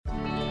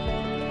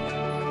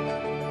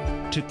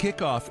To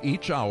kick off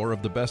each hour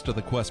of the Best of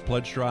the Quest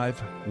Pledge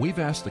Drive, we've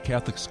asked the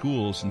Catholic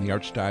schools in the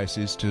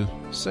Archdiocese to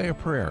say a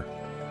prayer.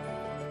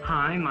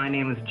 Hi, my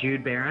name is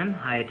Jude Barron.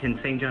 I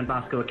attend St. John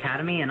Bosco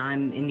Academy, and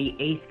I'm in the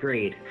 8th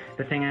grade.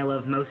 The thing I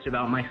love most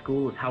about my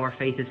school is how our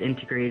faith is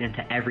integrated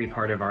into every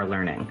part of our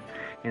learning.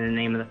 In the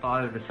name of the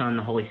Father, the Son, and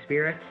the Holy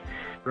Spirit,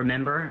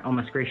 remember, O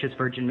most gracious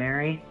Virgin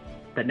Mary,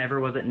 that never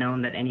was it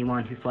known that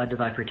anyone who fled to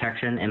thy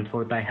protection,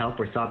 implored thy help,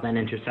 or sought thine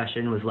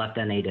intercession was left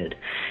unaided.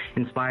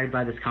 Inspired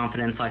by this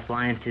confidence, I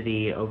fly unto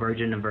thee, O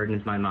Virgin of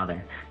Virgins, my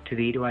mother. To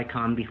thee do I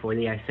come, before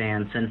thee I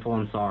stand, sinful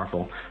and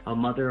sorrowful. O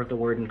Mother of the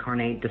Word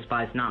incarnate,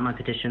 despise not my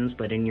petitions,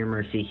 but in your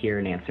mercy hear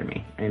and answer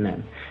me.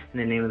 Amen. In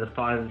the name of the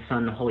Father, the Son,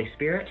 and the Holy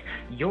Spirit,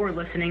 you're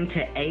listening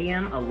to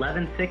AM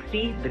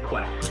 1160, The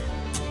Quest.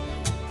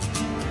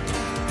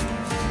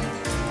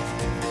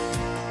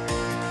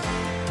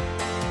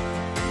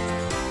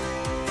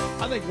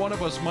 I think one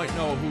of us might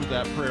know who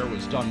that prayer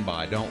was done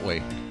by, don't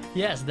we?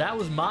 Yes, that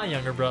was my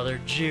younger brother,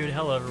 Jude.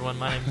 Hello, everyone.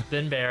 My name's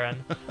Ben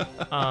Barron.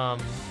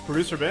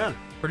 Producer Ben.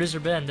 Producer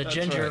Ben, the That's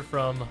ginger right.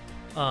 from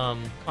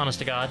Honest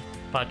to God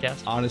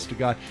podcast. Honest to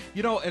God.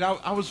 You know, and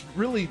I was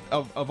really,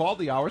 of all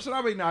the hours, and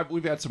I mean,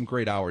 we've had some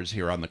great hours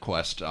here on the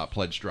Quest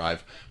Pledge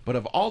Drive, but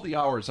of all the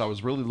hours I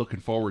was really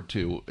looking forward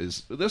to,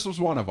 this was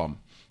one of them.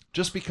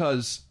 Just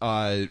because,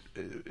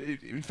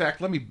 in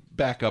fact, let me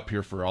back up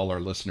here for all our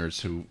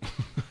listeners who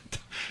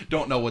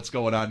don't know what's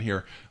going on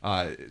here.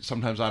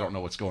 Sometimes I don't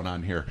know what's going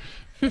on here.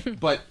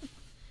 But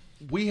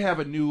we have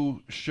a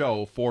new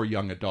show for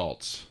young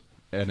adults,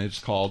 and it's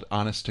called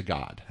Honest to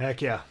God.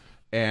 Heck yeah.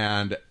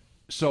 And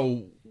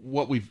so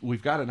what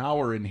we've got an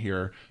hour in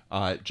here.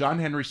 John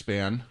Henry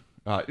Spann.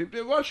 Why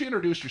don't you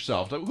introduce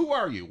yourself? Who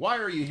are you? Why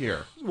are you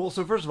here? Well,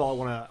 so first of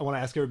all, I want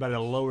to ask everybody to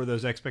lower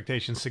those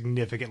expectations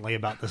significantly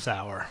about this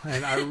hour,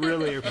 and I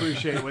really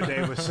appreciate what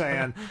Dave was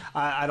saying.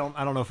 I don't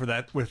know if we're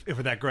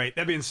that great.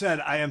 That being said,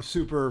 I am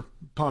super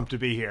pumped to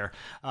be here.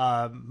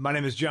 My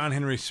name is John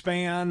Henry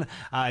Spann.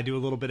 I do a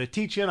little bit of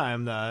teaching.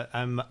 I'm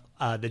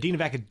the Dean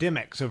of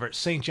Academics over at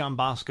St. John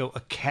Bosco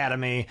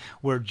Academy,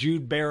 where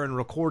Jude Barron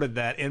recorded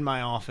that in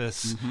my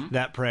office,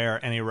 that prayer,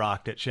 and he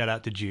rocked it. Shout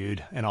out to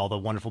Jude and all the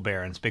wonderful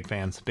Barrons. Big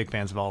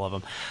fans of all of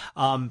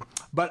them.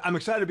 But I'm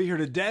excited to be here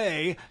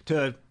today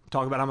to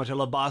talk about how much I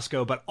love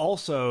Bosco, but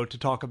also to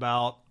talk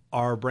about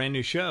our brand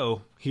new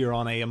show here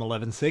on AM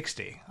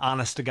 1160,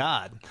 Honest to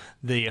God,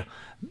 the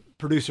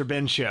Producer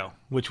Ben show,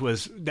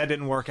 that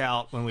didn't work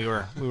out when we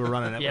were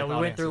running it. Yeah, with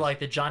we went through like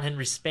the John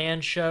Henry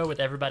Spann show with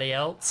everybody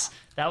else.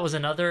 That was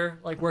another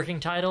like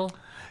working title.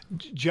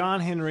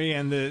 John Henry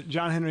and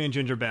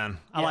Ginger Ben.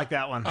 I like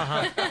that one.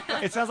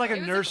 It sounds like a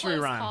nursery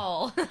rhyme.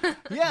 Call.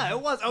 Yeah, it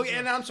was. Oh, yeah,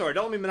 and I'm sorry.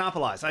 Don't let me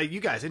monopolize. You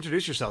guys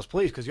introduce yourselves,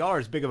 please, because y'all are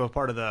as big of a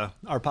part of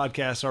our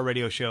podcast, our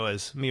radio show,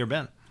 as me or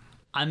Ben.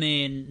 I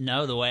mean,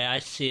 no, the way I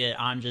see it,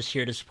 I'm just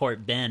here to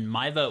support Ben.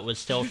 My vote was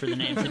still for the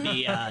name to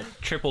be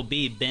Triple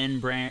B, Ben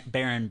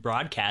Barron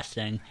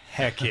Broadcasting.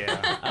 Heck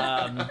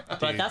yeah.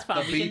 But that's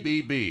fine. The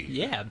BBB.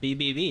 Yeah,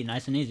 BBB,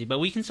 nice and easy. But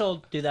we can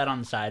still do that on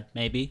the side,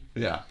 maybe.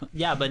 Yeah.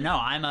 Yeah, but no,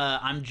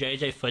 I'm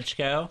J.J.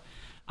 Fuchko.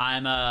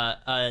 I'm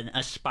an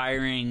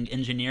aspiring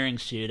engineering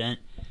student.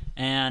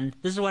 And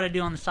this is what I do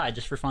on the side,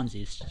 just for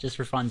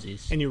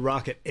funsies. And you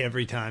rock it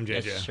every time,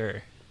 JJ. Yes,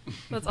 sure.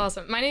 That's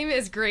awesome. My name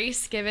is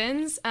Grace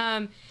Givens.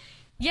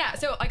 Yeah,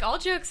 so like all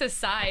jokes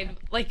aside,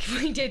 like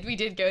we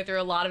did go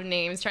through a lot of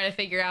names trying to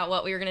figure out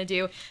what we were going to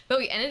do, but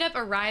we ended up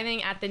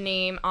arriving at the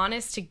name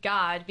Honest to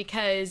God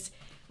because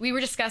we were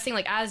discussing,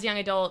 like, as young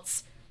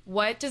adults,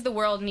 what does the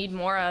world need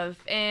more of?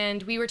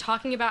 And we were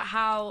talking about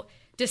how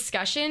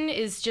discussion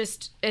is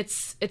just,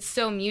 it's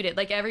so muted.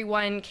 Like,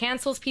 everyone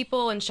cancels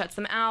people and shuts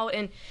them out,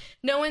 and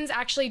no one's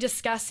actually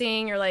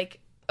discussing or like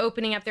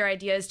opening up their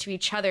ideas to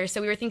each other. So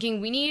we were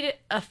thinking we need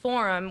a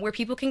forum where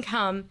people can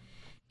come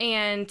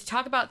and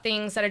talk about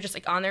things that are just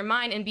like on their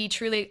mind and be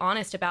truly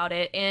honest about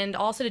it. And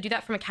also to do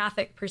that from a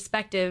Catholic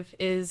perspective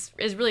is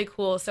really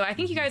cool. So I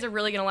think you guys are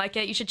really going to like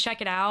it. You should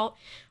check it out.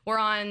 We're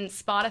on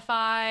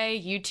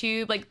Spotify,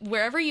 YouTube, like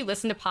wherever you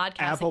listen to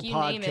podcasts. Apple like you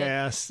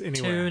Podcasts, name it.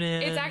 anywhere. Tune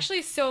in. It's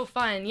actually so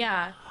fun,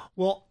 yeah.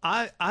 Well,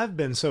 I've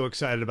been so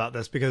excited about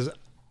this because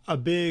a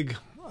big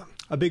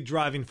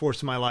driving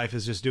force in my life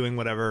is just doing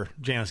whatever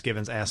Janice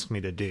Givens asked me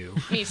to do.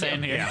 Me too.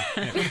 Same here.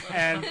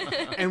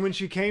 And when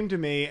she came to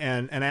me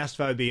and asked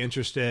if I would be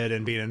interested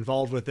in being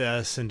involved with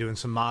this and doing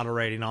some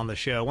moderating on the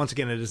show, once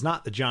again, it is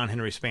not the John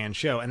Henry Spann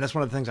show, and that's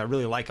one of the things I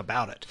really like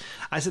about it.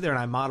 I sit there and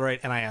I moderate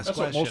and I ask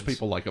questions. That's what most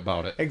people like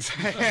about it.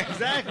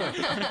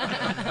 Exactly.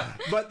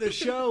 But the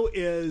show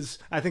is,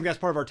 I think that's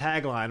part of our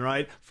tagline,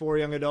 right? For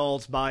young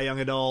adults, by young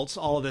adults,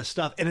 all of this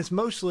stuff. And it's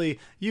mostly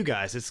you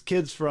guys. It's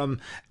kids from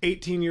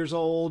 18 years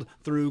old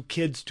through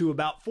kids to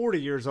about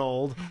 40 years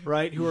old,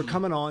 right? Who are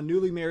coming on,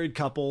 newly married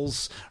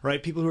couples,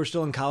 right? People who are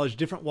still in college,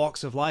 different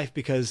walks of life.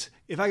 Because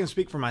if I can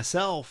speak for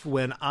myself,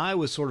 when I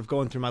was sort of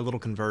going through my little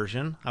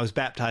conversion, I was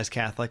baptized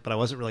Catholic, but I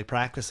wasn't really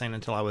practicing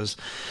until I was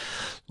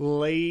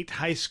late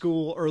high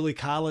school, early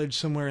college,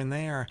 somewhere in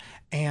there.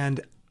 And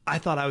I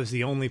thought I was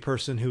the only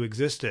person who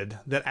existed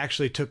that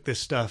actually took this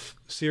stuff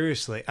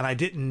seriously. And I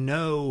didn't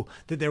know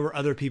that there were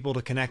other people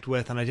to connect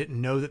with. And I didn't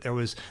know that there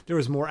was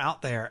more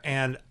out there.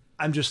 And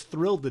I'm just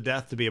thrilled to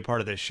death to be a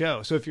part of this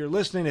show. So if you're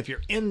listening, if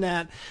you're in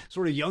that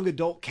sort of young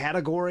adult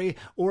category,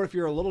 or if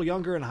you're a little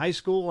younger in high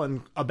school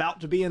and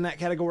about to be in that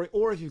category,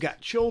 or if you've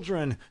got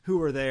children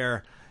who are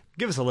there,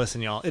 give us a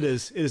listen, y'all. It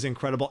is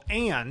incredible.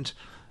 And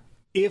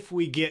if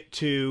we get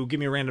to, give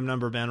me a random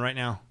number, Ben, right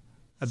now.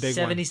 A big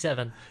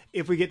 77. One.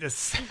 If we get to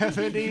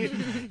 70,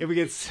 if we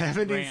get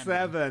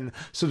 77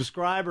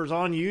 subscribers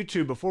on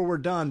YouTube before we're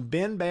done,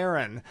 Ben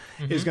Barron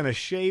is going to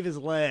shave his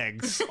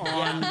legs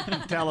on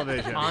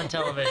television. On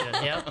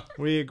television, yep.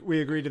 We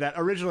agreed to that.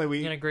 Originally, I'm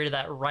going to agree to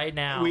that right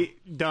now.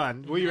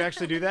 Done. Will you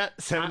actually do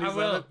that? 77? I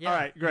will. Yeah. All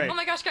right, great. Oh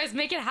my gosh, guys,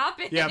 make it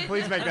happen. Yeah,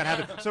 please make that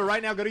happen. So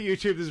right now, go to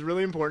YouTube. This is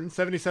really important.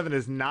 77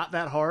 is not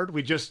that hard.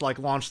 We just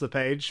launched the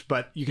page,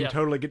 but you can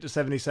totally get to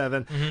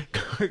 77.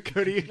 Go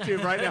to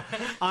YouTube right now.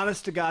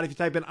 Honest to God, if you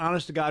type in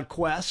Honest to God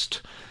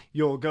Quest,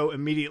 you'll go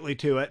immediately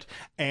to it,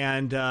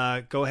 and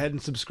go ahead and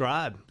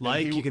subscribe.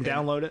 You can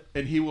download it.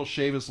 And he will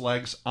shave his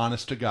legs,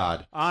 honest to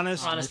God.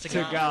 Honest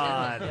to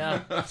God.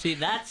 Yeah. See,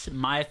 that's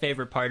my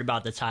favorite part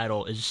about the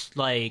title is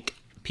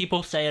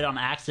people say it on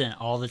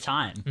accident all the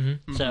time.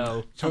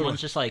 So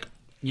someone's just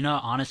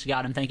honest to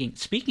God, I'm thinking,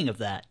 speaking of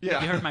that,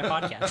 have you heard my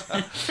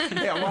podcast?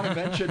 Hey, I want to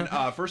mention,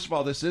 first of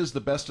all, this is the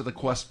Best of the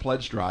Quest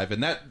pledge drive,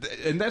 and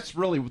that's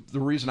really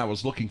the reason I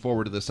was looking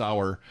forward to this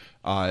hour,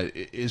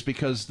 is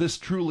because this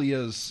truly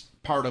is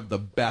part of the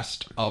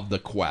best of the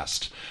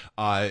Quest.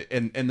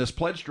 And this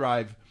pledge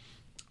drive,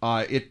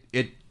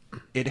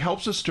 it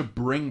helps us to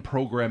bring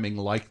programming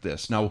like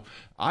this. Now,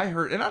 I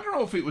heard, and I don't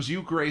know if it was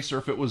you, Grace, or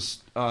if it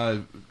was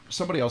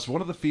somebody else,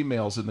 one of the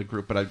females in the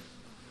group, but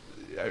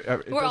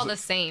we're all the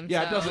same.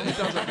 Yeah, so. it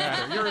doesn't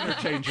matter. You're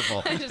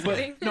interchangeable. I'm just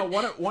kidding. No,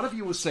 one of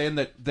you was saying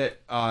that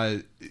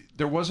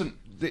there wasn't.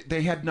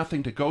 They had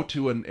nothing to go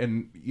to,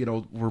 and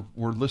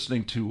we're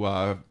listening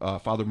to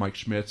Father Mike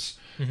Schmitz,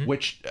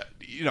 which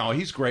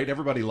he's great.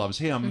 Everybody loves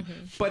him,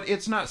 but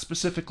it's not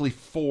specifically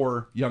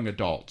for young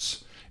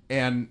adults,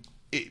 and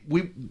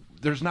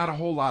there's not a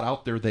whole lot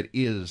out there that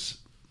is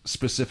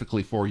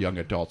specifically for young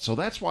adults. So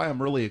that's why I'm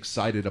really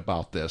excited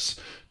about this,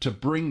 to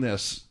bring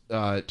this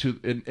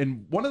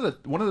and one of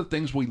the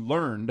things we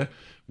learned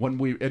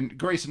when and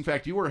Grace, in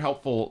fact, you were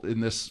helpful in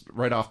this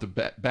right off the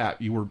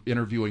bat. You were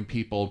interviewing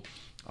people.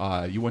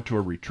 You went to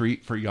a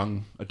retreat for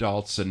young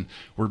adults and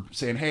were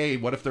saying, hey,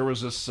 what if there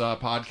was this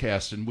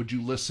podcast, and would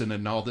you listen,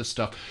 and all this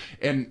stuff.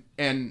 And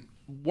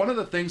one of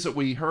the things that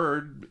we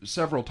heard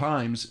several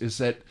times is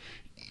that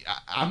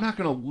I'm not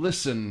going to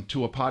listen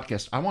to a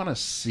podcast. I want to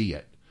see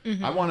it.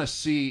 I want to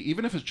see,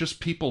 even if it's just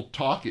people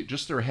talking,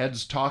 just their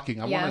heads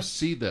talking, I want to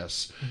see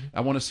this.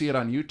 I want to see it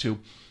on YouTube.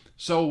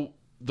 So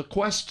the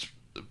Quest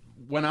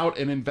went out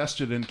and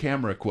invested in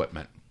camera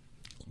equipment,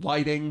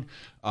 lighting,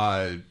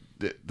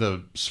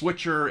 the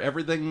switcher,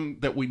 everything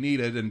that we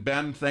needed. And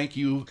Ben, thank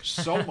you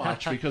so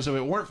much, because if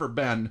it weren't for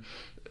Ben,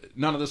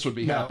 none of this would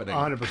be happening.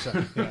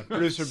 100%. Yeah.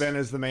 Producer Ben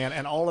is the man,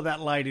 and all of that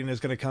lighting is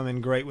going to come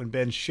in great when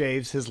Ben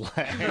shaves his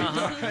legs.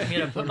 I'm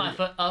going to put my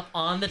foot up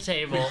on the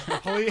table.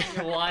 Please,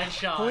 wide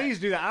shot. Please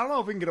do that. I don't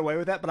know if we can get away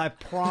with that, but I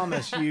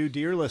promise you,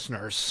 dear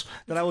listeners,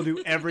 that I will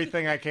do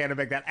everything I can to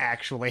make that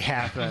actually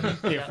happen.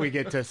 If we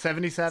get to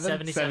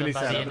 77.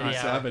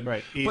 77.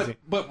 Right. Easy.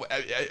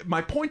 But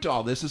my point to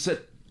all this is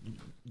that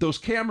those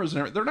cameras,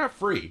 they're not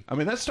free. I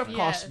mean, that stuff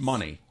costs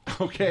money,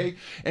 okay?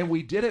 And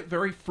we did it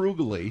very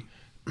frugally.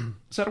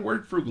 Is that a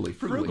word? Frugally.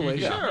 Frugally,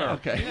 yeah. Sure.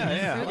 Okay.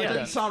 Yeah. It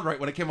didn't sound right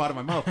when it came out of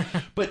my mouth.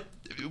 But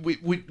we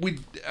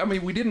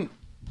didn't,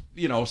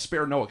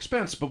 spare no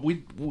expense, but we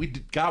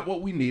got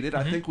what we needed.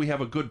 I think we have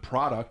a good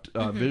product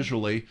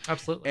visually.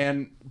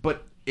 Absolutely.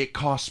 But it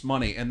costs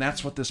money, and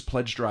that's what this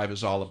pledge drive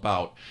is all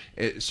about,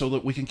 so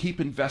that we can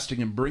keep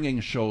investing and bringing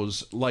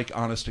shows like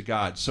Honest to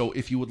God. So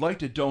if you would like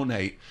to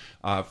donate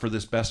for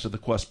this Best of the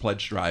Quest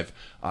pledge drive,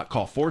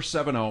 call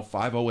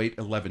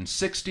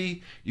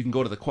 470-508-1160. You can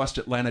go to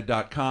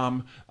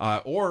thequestatlanta.com,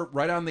 or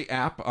right on the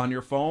app on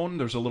your phone,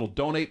 there's a little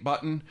donate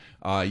button.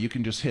 You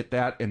can just hit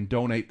that and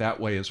donate that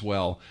way as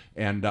well.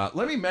 And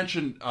let me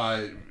mention,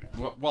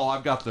 while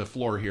I've got the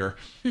floor here,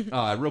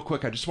 real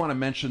quick, I just want to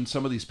mention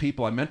some of these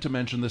people. I meant to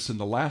mention this in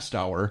the last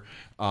hour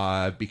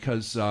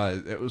because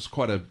it was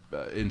quite an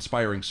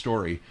inspiring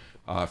story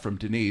from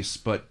Denise.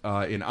 But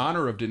in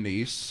honor of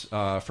Denise,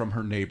 from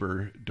her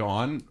neighbor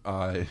Dawn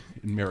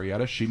in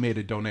Marietta, she made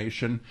a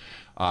donation.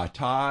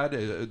 Todd,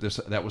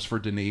 that was for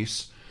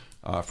Denise.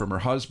 From her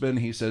husband,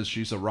 he says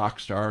she's a rock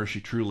star.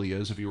 She truly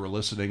is. If you were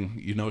listening,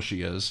 you know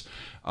she is.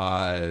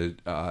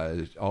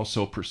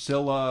 Also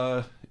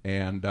Priscilla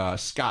and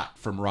Scott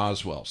from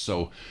Roswell.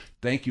 So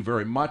thank you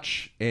very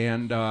much.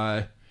 And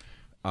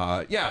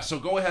So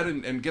go ahead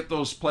and get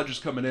those pledges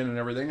coming in and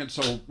everything. And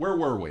so where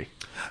were we?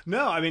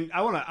 No, I mean,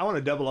 I want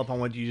to double up on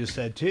what you just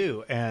said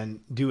too, and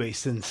do a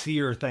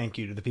sincere thank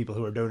you to the people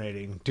who are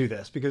donating to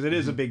this, because it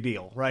is a big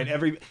deal, right?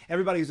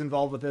 Everybody who's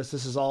involved with this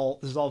is all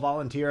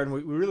volunteer, and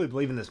we really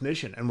believe in this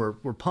mission, and we're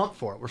pumped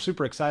for it. We're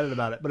super excited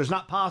about it, but it's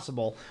not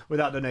possible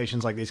without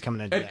donations like these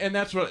coming in today. And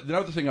that's what the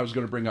other thing I was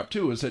going to bring up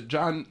too is that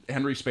John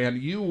Henry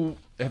Spann, you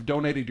have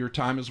donated your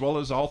time as well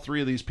as all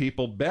three of these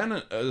people. Ben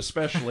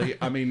especially.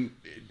 I mean,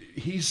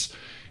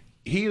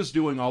 he is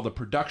doing all the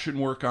production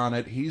work on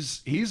it.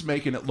 He's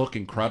making it look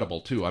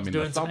incredible too. I mean,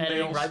 doing the some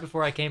editing thumbnails. right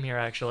before I came here,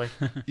 actually.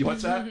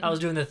 What's that? I was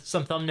doing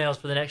some thumbnails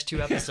for the next 2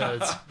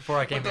 episodes before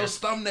I came But here. those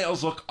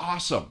thumbnails look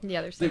awesome.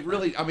 Yeah, they're so They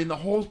really. I mean, the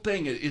whole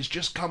thing is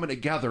just coming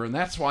together, and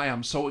that's why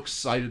I'm so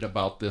excited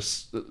about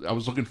this. I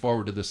was looking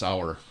forward to this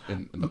hour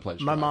in the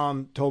pledge. My drive.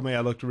 mom told me I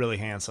looked really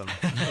handsome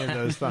in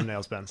those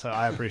thumbnails, Ben. So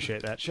I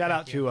appreciate that. Shout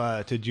out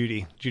to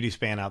Judy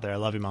Spann out there. I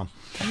love you, Mom.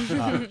 She's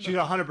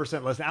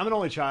 100% listening. I'm an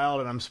only child,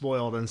 and I'm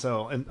spoiled, and so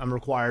I'm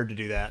required to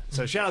do that.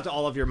 So shout out to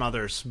all of your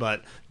mothers,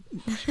 but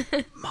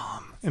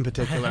Mom in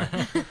particular.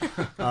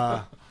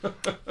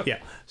 Yeah.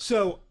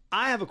 So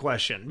I have a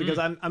question, because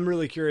I'm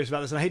really curious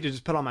about this, and I hate to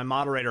just put on my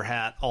moderator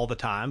hat all the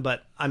time,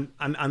 but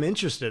I'm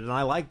interested, and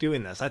I like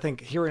doing this. I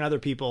think hearing other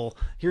people,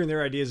 hearing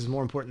their ideas is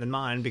more important than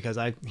mine, because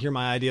I hear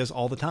my ideas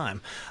all the time.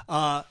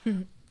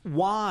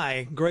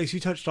 Why, Grace, you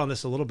touched on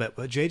this a little bit,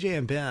 but JJ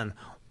and Ben,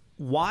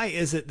 why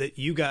is it that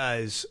you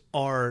guys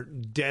are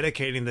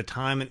dedicating the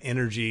time and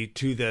energy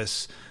to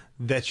this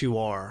that you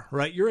are,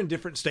 right? You're in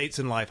different states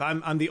in life.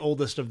 I'm the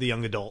oldest of the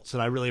young adults,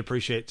 and I really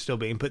appreciate still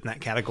being put in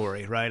that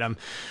category, right? I'm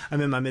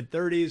in my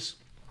mid-30s,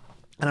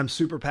 and I'm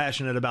super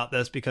passionate about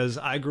this because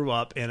I grew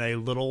up in a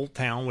little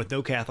town with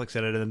no Catholics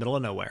in it in the middle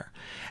of nowhere.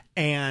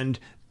 And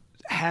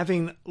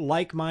having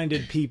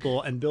like-minded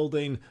people and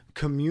building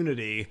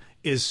community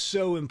is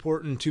so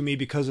important to me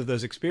because of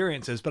those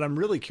experiences. But I'm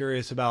really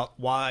curious about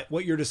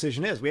what your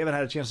decision is. We haven't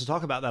had a chance to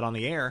talk about that on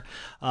the air.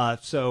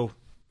 So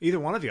either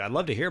one of you, I'd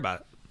love to hear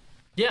about it.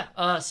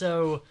 Yeah,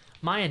 so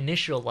my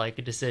initial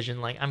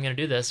decision, I'm going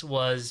to do this,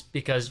 was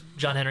because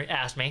John Henry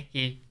asked me.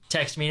 He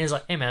texted me and he's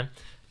like, "Hey man,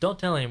 don't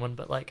tell anyone,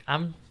 but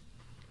I'm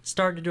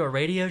starting to do a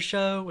radio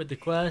show with the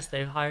Quest.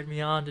 They've hired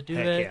me on to do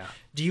it. Yeah.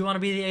 Do you want to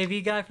be the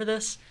AV guy for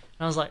this?"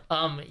 And I was like,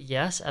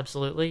 yes,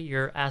 absolutely.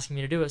 You're asking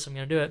me to do it, so I'm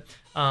going to do it.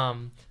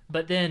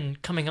 But then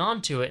coming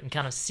on to it and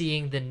kind of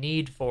seeing the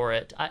need for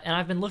it, and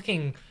I've been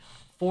looking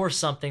for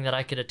something that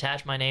I could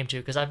attach my name to,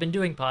 because I've been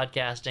doing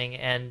podcasting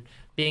and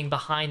being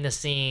behind the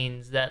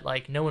scenes that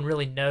no one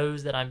really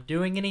knows that I'm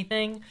doing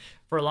anything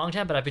for a long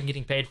time, but I've been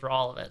getting paid for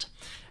all of it.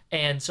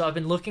 And so I've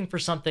been looking for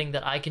something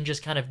that I can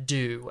just kind of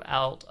do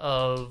out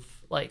of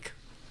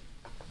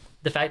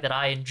the fact that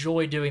I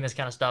enjoy doing this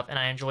kind of stuff, and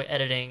I enjoy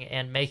editing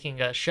and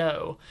making a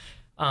show,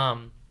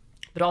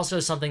 but also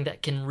something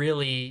that can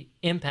really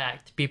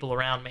impact people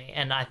around me.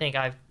 And I think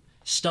I've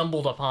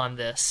stumbled upon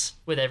this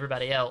with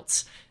everybody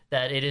else,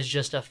 that it is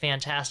just a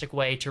fantastic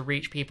way to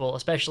reach people,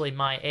 especially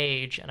my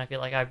age. And I feel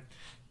like I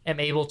am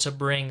able to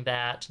bring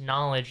that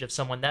knowledge of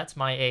someone that's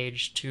my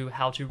age to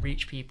how to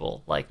reach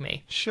people like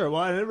me. Sure.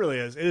 Well, it really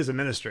is. It is a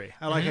ministry.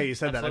 I like how you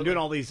said Absolutely.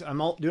 that.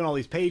 I'm doing all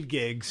these paid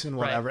gigs and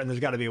whatever, Right. and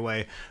there's got to be a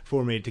way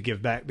for me to give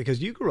back,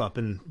 because you grew up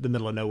in the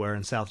middle of nowhere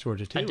in South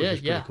Georgia too. I which did, is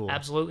pretty yeah, cool.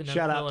 absolutely.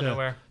 Shout out Middle to of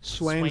nowhere.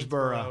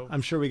 Swainsboro.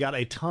 I'm sure we got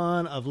a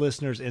ton of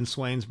listeners in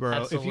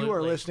Swainsboro. If you are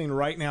Absolutely. listening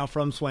right now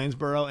from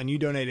Swainsboro and you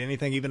donate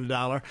anything, even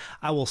 $1,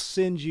 I will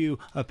send you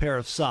a pair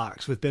of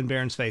socks with Ben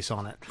Barron's face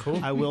on it. Cool.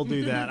 I will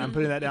do that. I'm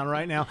putting that down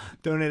right now.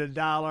 Donate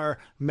 $1.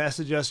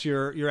 Message us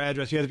your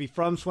address. You have to be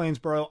from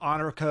Swainsboro.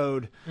 Honor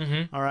code.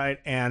 All right,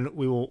 and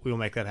we will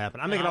make that happen.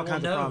 I'm making all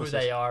kinds of I will know promises. who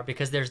they are,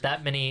 because there's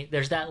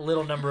that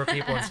little number of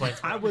people in Swainsboro.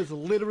 I was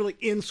literally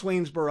in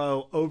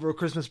Swainsboro over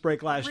Christmas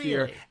break last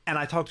year, Really? and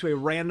I talked to a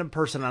random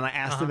person, and I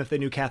asked them if they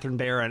knew Catherine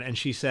Barron, and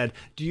she said,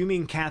 "Do you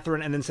mean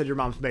Catherine?" and then said your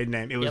mom's maiden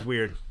name. It was Yep.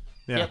 weird.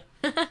 Yeah.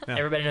 Yep.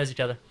 Everybody knows each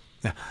other.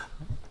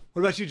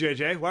 What about you,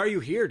 JJ? Why are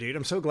you here, dude?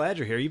 I'm so glad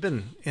you're here. You've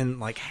been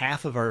in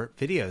half of our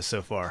videos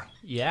so far.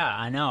 Yeah,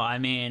 I know. I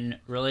mean,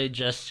 really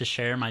just to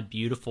share my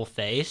beautiful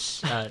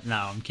face. No,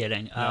 I'm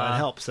kidding. No, it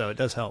helps, though. It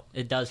does help.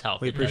 It does help.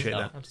 We It does appreciate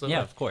help. that. Absolutely.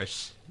 Yeah, of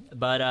course.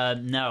 But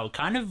no,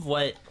 kind of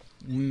what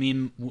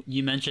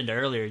you mentioned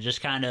earlier, just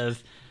kind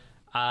of,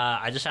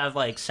 I just have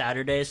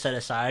Saturdays set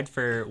aside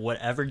for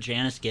whatever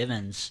Janice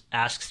Givens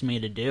asks me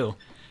to do.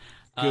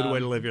 Good way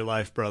to live your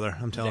life, brother.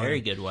 I'm telling Very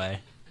you. good way.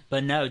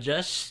 But no,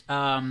 just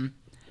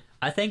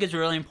I think it's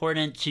really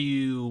important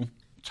to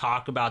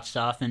talk about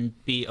stuff and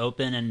be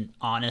open and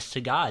honest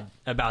to God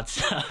about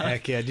stuff.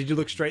 Heck yeah. Did you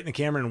look straight in the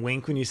camera and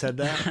wink when you said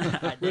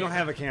that? We don't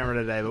have a camera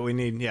today, but we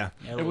need, Yeah,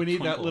 a And we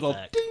need that twinkle little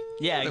effect.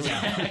 Yeah,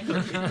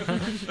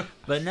 exactly.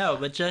 But no,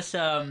 but just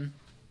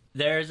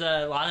there's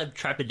a lot of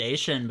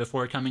trepidation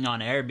before coming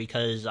on air,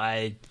 because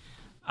I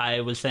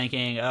was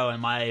thinking, oh,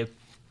 am I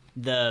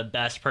the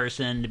best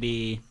person to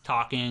be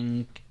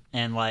talking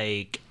and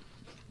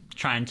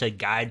trying to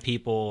guide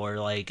people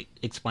or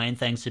explain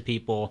things to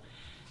people?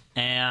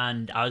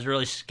 And I was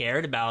really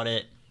scared about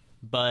it.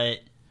 But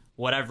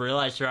what I've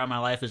realized throughout my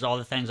life is all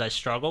the things I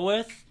struggle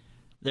with.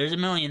 There's a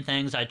million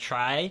things I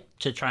try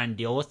and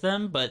deal with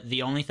them, but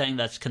the only thing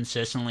that's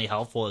consistently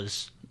helpful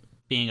is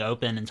being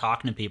open and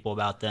talking to people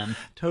about them.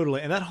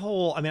 Totally. And that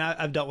whole, I mean,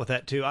 I've dealt with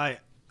that too. I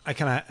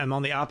kind of am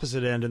on the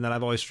opposite end in that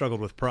I've always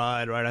struggled with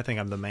pride, right? I think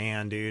I'm the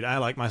man, dude. I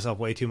like myself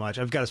way too much.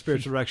 I've got a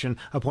spiritual direction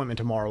appointment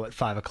tomorrow at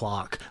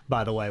 5:00,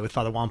 by the way, with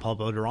Father Juan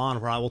Pablo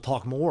Duran, where I will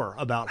talk more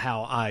about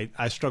how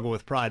I struggle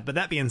with pride. But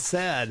that being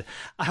said,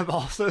 I've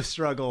also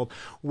struggled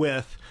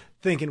with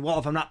thinking, well,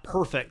 if I'm not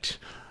perfect,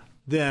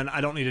 then I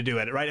don't need to do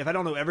it, right? If I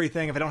don't know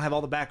everything, if I don't have all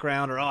the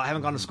background, or I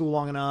haven't gone to school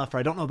long enough, or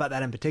I don't know about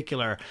that in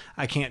particular,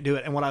 I can't do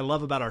it. And what I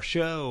love about our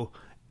show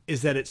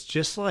is that it's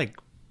just like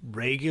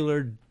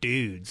regular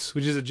dudes,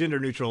 which is a gender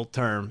neutral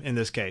term in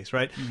this case,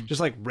 right?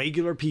 Just like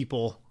regular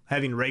people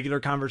having regular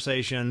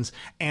conversations.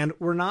 And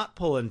we're not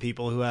pulling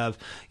people who have,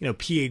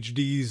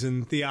 PhDs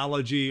in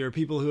theology or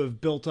people who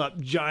have built up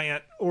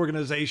giant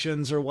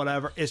organizations or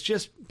whatever. It's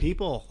just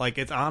people. Like,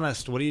 it's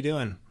honest. What are you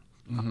doing?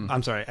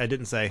 I'm sorry, I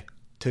didn't say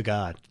to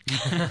God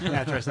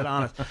after I said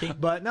honest.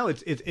 But no,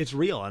 it's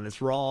real and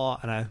it's raw,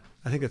 and I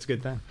think it's a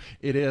good thing.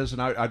 It is,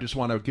 and I just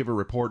want to give a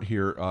report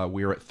here.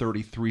 We are at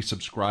 33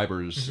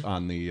 subscribers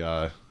on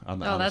the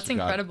that's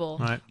incredible.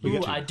 Right.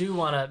 Ooh, I do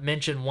want to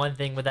mention one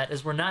thing with that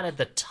is we're not at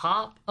the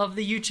top of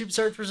the YouTube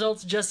search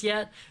results just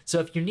yet.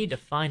 So if you need to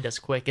find us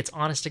quick, it's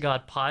Honest to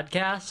God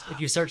Podcast. If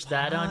you search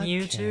that on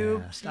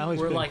YouTube,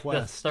 we're like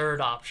the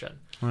third option.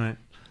 Right.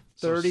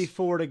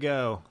 34 to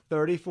go.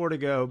 34 to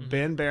go.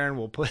 Ben Barron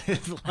will put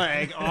his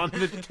leg on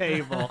the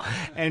table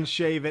and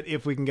shave it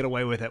if we can get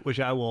away with it,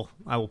 which I will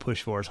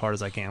push for as hard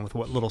as I can with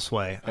what little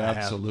sway I have.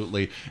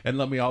 Absolutely. And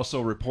let me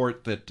also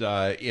report that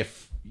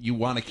if you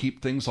want to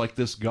keep things like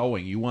this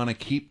going, you want to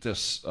keep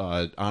this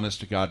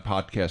Honest to God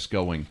podcast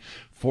going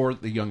for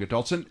the young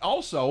adults. And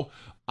also,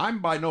 I'm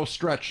by no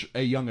stretch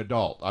a young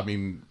adult. I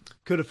mean,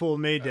 could have fooled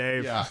me,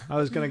 Dave. Yeah. I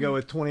was going to go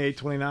with 28,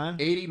 29.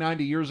 80,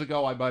 90 years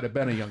ago, I might have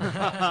been a young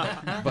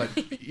adult. But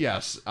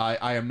yes,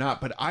 I am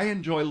not. But I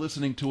enjoy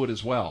listening to it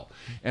as well.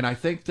 And I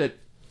think that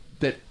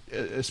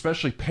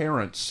especially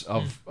parents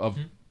of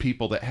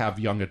people that have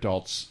young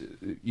adults,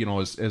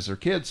 as their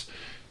kids,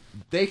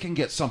 they can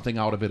get something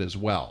out of it as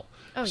well.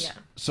 Oh, yeah.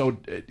 So,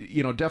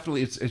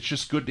 definitely it's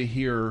just good to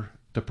hear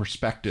the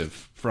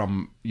perspective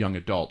from young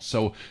adults.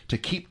 So to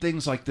keep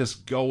things like this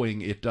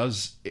going, it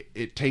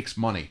takes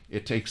money.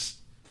 It takes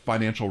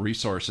financial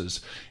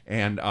resources.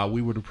 And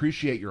we would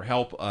appreciate your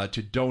help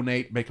to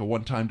donate, make a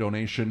one-time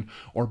donation,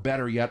 or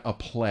better yet, a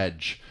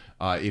pledge.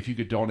 If you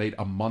could donate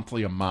a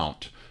monthly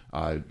amount,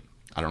 I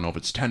don't know if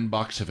it's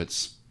 $10, if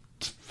it's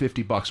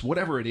 $50,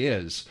 whatever it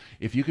is,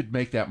 if you could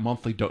make that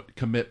monthly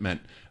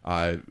commitment,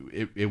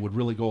 it would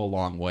really go a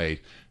long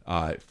way.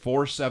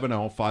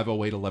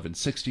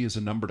 470-508-1160 is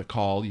a number to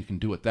call. You can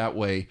do it that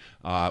way,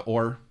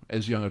 or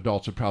as young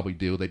adults would probably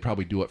do, they'd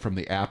probably do it from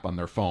the app on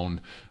their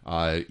phone.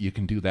 You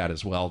can do that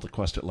as well, the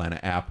Quest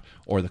Atlanta app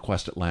or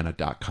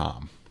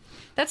thequestatlanta.com.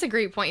 That's a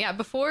great point. Yeah,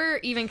 before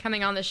even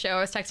coming on the show,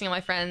 I was texting all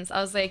my friends.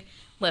 I was like,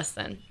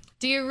 listen,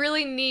 do you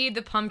really need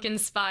the pumpkin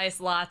spice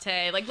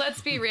latte? Like,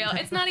 let's be real.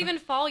 It's not even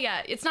fall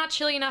yet. It's not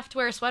chilly enough to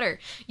wear a sweater.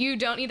 You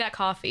don't need that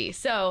coffee.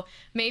 So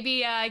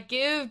maybe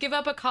give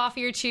up a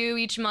coffee or two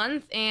each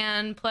month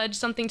and pledge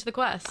something to the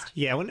Quest.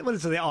 Yeah, when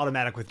it's the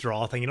automatic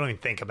withdrawal thing, you don't even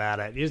think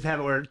about it. You just have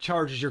it where it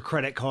charges your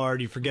credit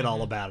card. You forget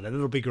all about it.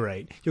 It'll be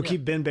great. You'll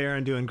keep Ben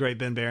Barron doing great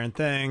Ben Barron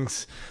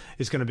things.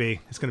 It's gonna be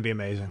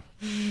amazing.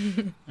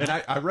 And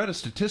I read a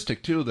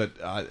statistic too that,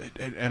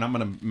 and I'm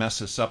gonna mess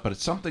this up, but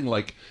it's something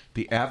like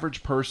the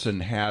average person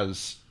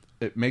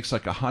makes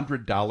like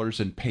 $100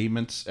 in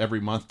payments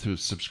every month to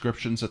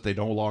subscriptions that they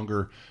no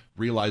longer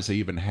realize they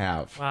even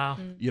have. Wow.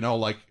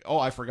 Like, oh,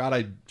 I forgot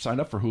I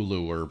signed up for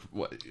Hulu or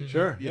what.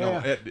 Sure.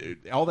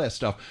 All that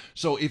stuff.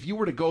 So if you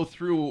were to go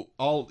through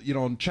all,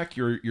 and check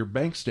your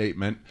bank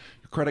statement,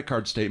 your credit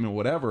card statement,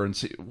 whatever, and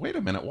see, wait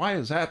a minute, why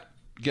is that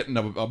getting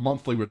a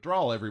monthly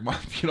withdrawal every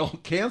month?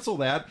 Cancel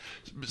that,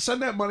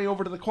 send that money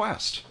over to the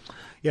Quest.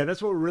 Yeah, that's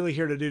what we're really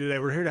here to do today.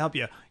 We're here to help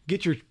you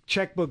get your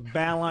checkbook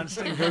balanced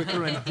and go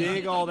through and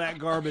dig all that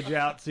garbage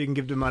out so you can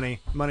give the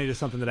money to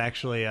something that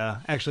actually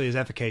is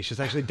efficacious,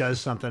 actually does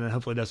something, and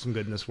hopefully does some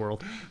good in this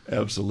world.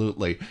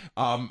 Absolutely.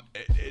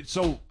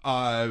 So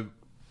I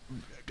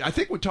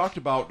think we talked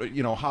about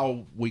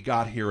how we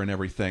got here and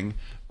everything,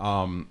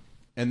 and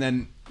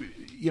then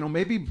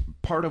maybe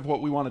part of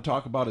what we want to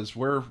talk about is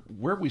where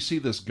we see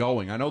this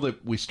going. I know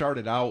that we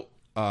started out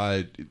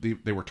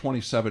they were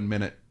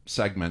 27-minute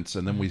segments,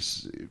 and then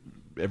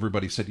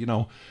everybody said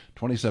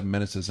 27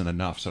 minutes isn't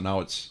enough, so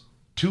now it's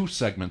 2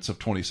 segments of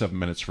 27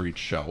 minutes for each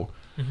show.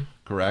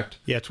 Correct?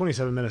 Yeah,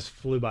 27 minutes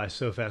flew by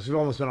so fast. We've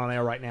almost been on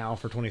air right now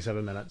for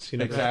 27 minutes.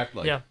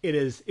 Exactly. Yeah.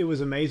 It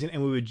was amazing,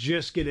 and we would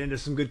just get into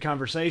some good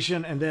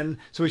conversation, and then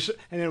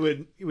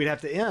we'd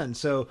have to end.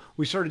 So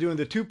we started doing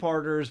the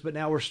 2-parters, but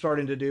now we're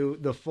starting to do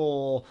the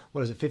full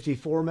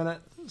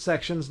 54-minute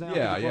sections now.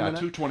 Yeah,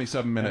 2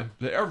 27-minute.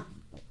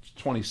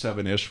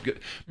 27-ish.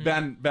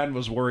 Ben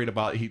was worried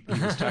about, he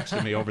was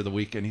texting me over the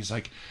weekend. He's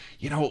like,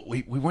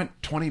 we went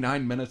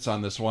 29 minutes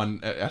on this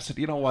one. I said,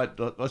 you know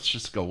what, let's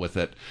just go with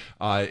it.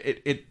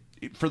 It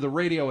for the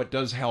radio, it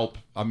does help.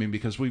 I mean,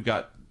 because we've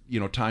got,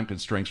 time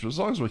constraints, but as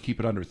long as we keep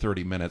it under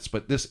 30 minutes.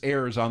 But this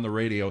airs on the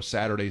radio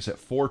Saturdays at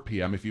 4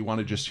 p.m. if you want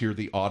to just hear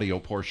the audio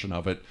portion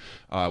of it,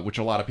 which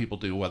a lot of people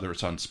do, whether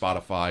it's on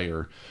Spotify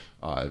or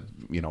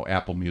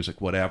Apple Music,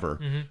 whatever.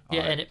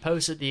 Yeah, and it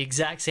posts at the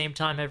exact same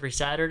time every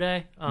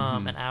Saturday.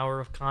 An hour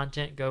of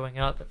content going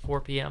up at 4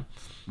 p.m.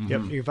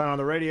 Yep, you can find it on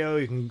the radio,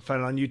 you can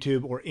find it on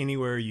YouTube, or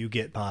anywhere you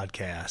get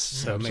podcasts.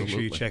 So make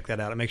sure you check that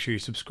out, and make sure you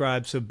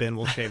subscribe so Ben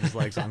will shave his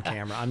legs on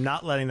camera. I'm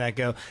not letting that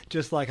go,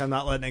 just like I'm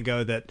not letting it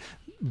go that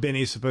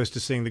Benny's supposed to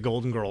sing the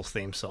Golden Girls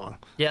theme song.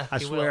 Yeah, I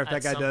swear if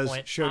that guy does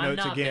show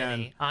notes again.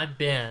 Benny. I'm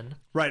Ben.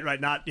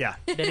 Right, not, yeah.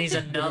 Benny's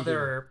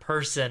another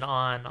person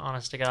on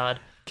Honest to God.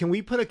 Can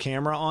we put a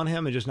camera on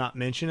him and just not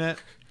mention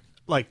it,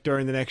 like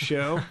during the next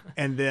show?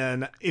 And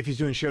then if he's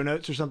doing show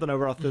notes or something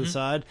over off to the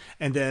side,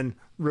 and then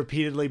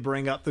repeatedly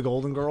bring up the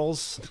Golden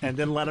Girls, and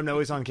then let him know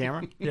he's on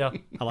camera? Yeah.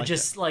 I like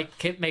just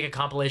that. Make a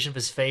compilation of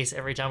his face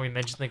every time we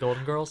mention the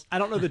Golden Girls. I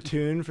don't know the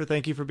tune for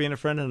Thank You for Being a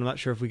Friend, and I'm not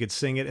sure if we could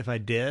sing it if I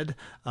did.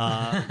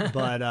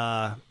 But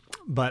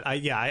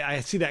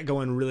I see that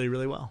going really,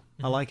 really well.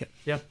 I like it.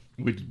 Yeah.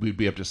 We'd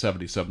be up to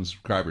 77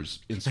 subscribers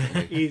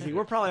instantly. Easy.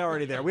 We're probably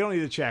already there. We don't need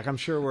to check. I'm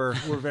sure we're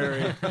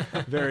very,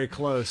 very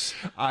close.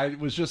 I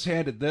was just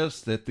handed this,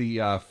 that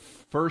the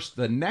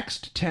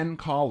next 10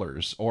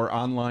 callers or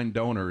online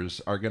donors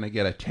are going to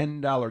get a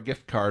 $10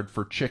 gift card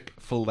for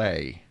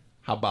Chick-fil-A.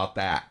 How about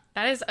that?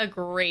 That is a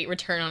great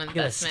return on investment.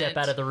 You gotta step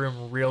out of the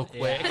room real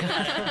quick.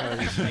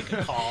 Make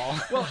a call.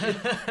 Well,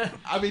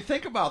 I mean,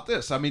 think about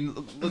this. I mean,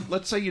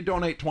 let's say you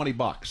donate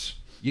 $20.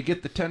 You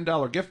get the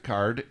 $10 gift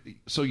card,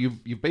 so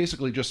you've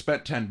basically just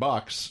spent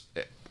 $10.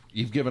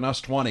 You've given us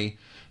 20.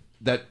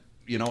 That,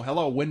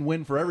 hello,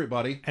 win-win for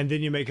everybody. And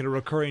then you make it a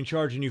recurring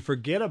charge, and you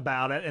forget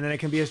about it, and then it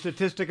can be a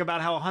statistic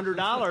about how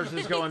 $100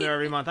 is going there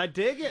every month. I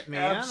dig it,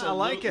 man. Absolutely. I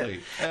like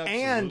it.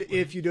 Absolutely. And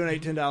if you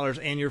donate $10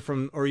 and you're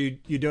from, or you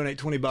donate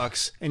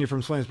 $20 and you're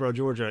from Swainsboro,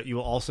 Georgia, you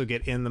will also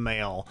get in the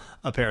mail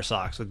a pair of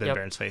socks with Ben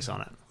Barron's face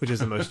on it, which is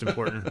the most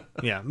important,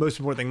 most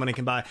important thing money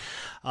can buy.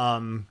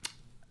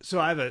 So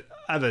I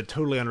have a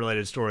totally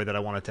unrelated story that I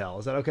want to tell.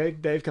 Is that okay,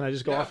 Dave? Can I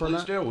just go off on that?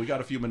 Please do. We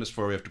got a few minutes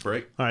before we have to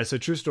break. All right, so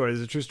true story. This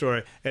is a true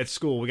story. At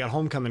school, we got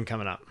homecoming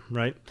coming up,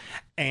 right?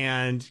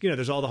 And,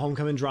 there's all the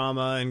homecoming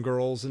drama and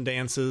girls and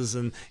dances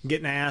and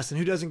getting asked and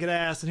who doesn't get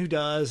asked and who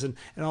does and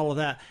all of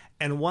that.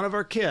 And one of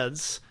our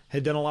kids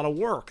had done a lot of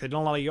work. They'd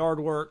done a lot of yard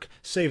work,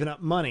 saving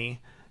up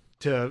money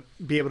to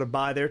be able to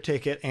buy their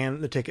ticket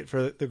and the ticket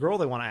for the girl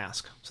they want to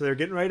ask. So they're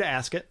getting ready to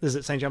ask it. This is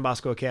at St. John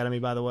Bosco Academy,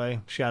 by the way.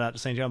 Shout out to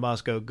St. John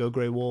Bosco. Go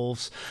Gray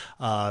Wolves.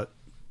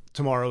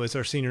 Tomorrow is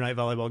our senior night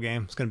volleyball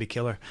game. It's going to be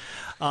killer.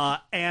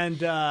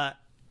 And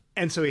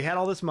so he had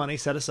all this money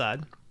set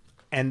aside.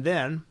 And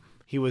then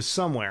he was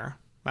somewhere.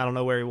 I don't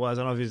know where he was.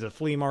 I don't know if he was at a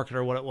flea market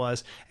or what it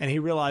was. And he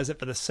realized that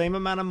for the same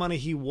amount of money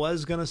he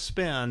was going to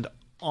spend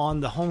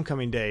on the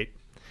homecoming date,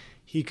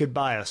 he could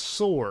buy a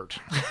sword.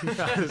 He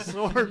got a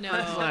sword for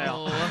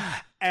sale.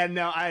 And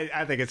no,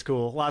 I think it's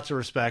cool. Lots of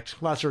respect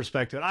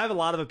to it. I have a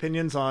lot of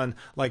opinions on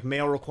like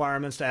male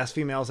requirements to ask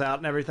females out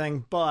and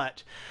everything,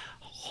 but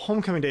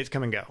homecoming dates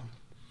come and go.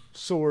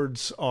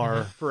 Swords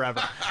are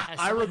forever.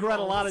 I regret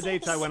a lot of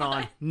dates I went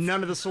on.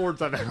 None of the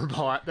swords I've ever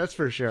bought. That's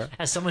for sure.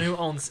 As someone who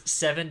owns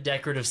 7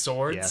 decorative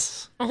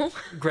swords, yes,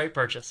 great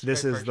purchase.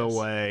 This is the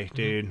way,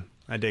 dude.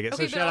 I dig it.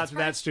 Okay, so shout out to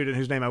that student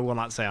whose name I will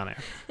not say on air.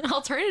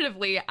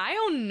 Alternatively,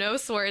 I own no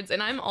swords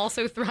and I'm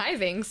also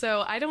thriving,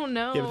 so I don't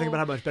know. Yeah, but think about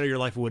how much better your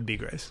life would be,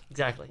 Grace.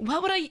 Exactly.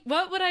 What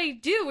would I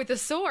do with a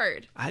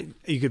sword?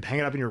 You could hang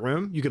it up in your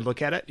room. You could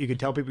look at it. You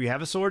could tell people you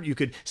have a sword. You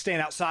could stand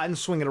outside and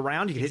swing it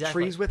around. You could hit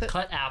trees with it.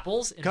 Cut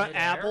apples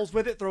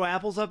with it. Throw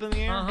apples up in the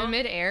air. In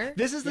midair.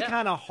 This is the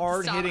kind of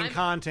hard-hitting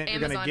content you're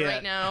going to get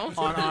right now.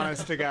 on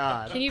Honest to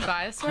God. Can you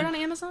buy a sword on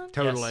Amazon?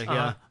 Totally, yes.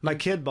 yeah. My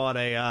kid bought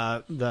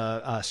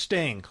the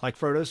Sting, like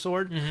Frodo's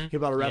sword. Mm-hmm. He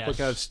bought a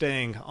replica of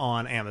Sting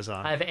on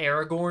Amazon. I have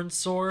Aragorn's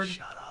sword.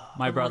 Shut up.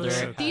 My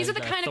brother. These are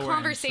the kind of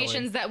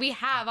conversations that we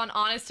have on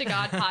Honest to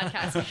God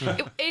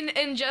podcast.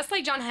 And just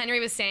like John Henry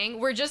was saying,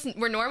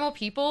 we're normal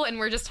people and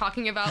we're just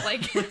talking about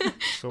like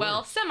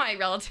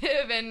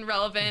semi-relative and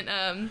relevant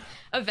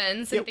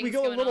events and things. We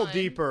go a little on.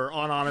 deeper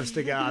on Honest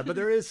to God, but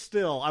there is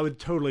still, I would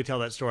totally tell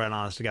that story on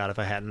Honest to God if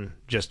I hadn't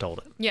just told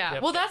it. Yeah.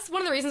 Well, that's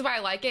one of the reasons why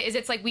I like it, is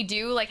it's like we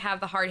do like have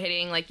the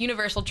hard-hitting like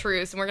universal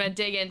truths, and we're going to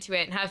dig into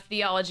it and have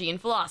theology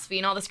and philosophy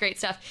and all this great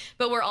stuff,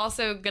 but we're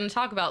also going to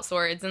talk about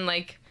swords and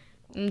like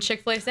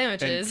Chick-fil-A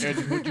sandwiches.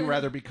 And would you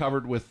rather be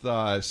covered with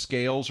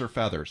scales or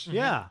feathers?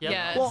 Yeah.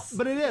 Yes. Well,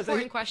 but it is.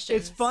 Important questions.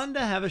 It's fun to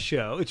have a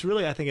show. It's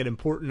really, I think, an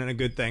important and a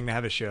good thing to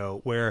have a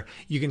show where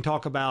you can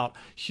talk about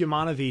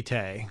humana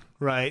vitae,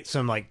 right?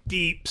 Some like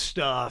deep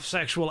stuff,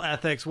 sexual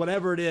ethics,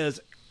 whatever it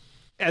is,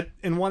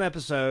 in one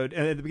episode,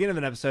 at the beginning of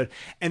an episode,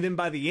 and then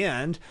by the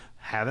end,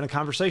 having a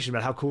conversation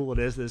about how cool it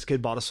is that this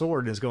kid bought a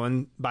sword and is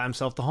going by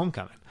himself to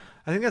homecoming.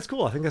 I think that's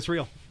cool. I think that's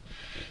real.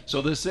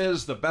 So this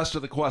is the Best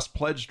of the Quest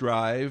pledge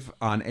drive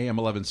on AM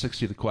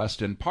 1160 The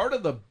Quest, and part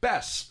of the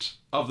best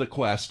of the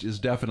Quest is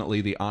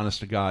definitely the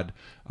Honest to God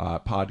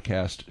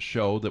podcast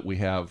show that we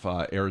have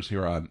airs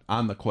here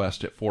on the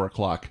Quest at 4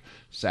 o'clock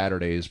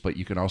Saturdays, but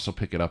you can also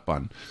pick it up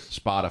on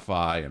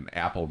Spotify and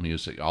Apple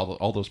Music,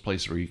 all those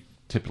places where you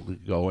typically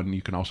go, and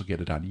you can also get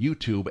it on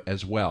YouTube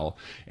as well.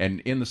 And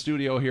in the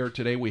studio here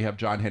today, we have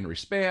John Henry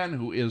Spann,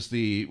 who is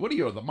the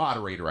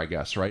moderator, I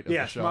guess, right?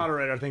 Yes,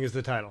 moderator, I think is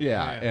the title.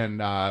 Yeah.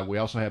 And we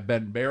also have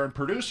Ben Barron,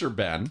 producer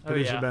Ben.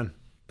 Producer Ben.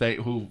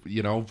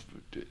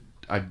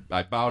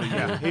 I bow to you.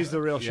 Yeah, he's the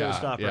real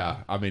showstopper. Yeah,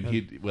 I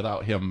mean,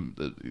 without him,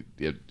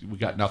 we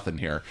got nothing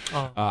here.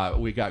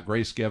 We got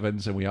Grace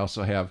Givens, and we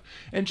also have,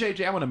 and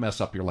JJ, I'm going to mess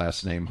up your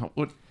last name.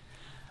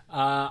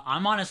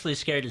 I'm honestly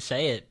scared to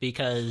say it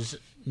because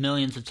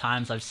millions of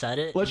times I've said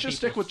it. Let's just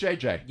stick with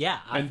JJ. Yeah,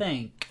 I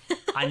think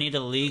I need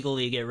to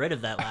legally get rid of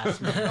that last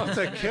name. It's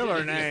a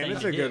killer name.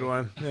 It's a good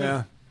one.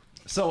 Yeah.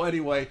 So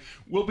anyway,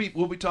 we'll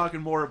be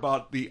talking more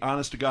about the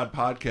Honest to God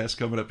podcast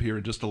coming up here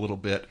in just a little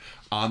bit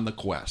on the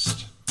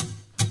Quest.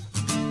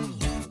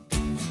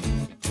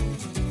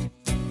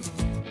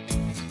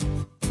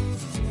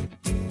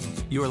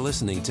 You're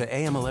listening to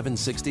AM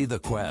 1160 The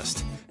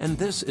Quest, and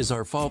this is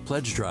our fall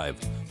pledge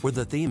drive, where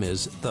the theme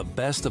is The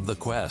Best of the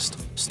Quest,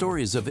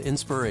 Stories of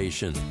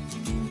Inspiration.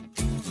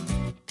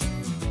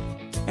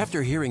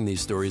 After hearing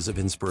these stories of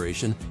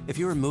inspiration, if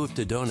you're moved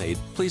to donate,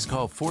 please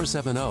call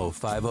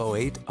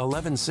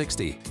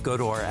 470-508-1160, go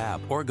to our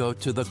app, or go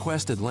to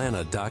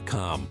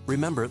thequestatlanta.com.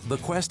 Remember, The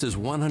Quest is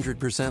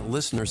 100%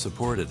 listener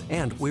supported,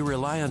 and we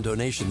rely on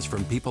donations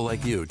from people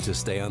like you to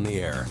stay on the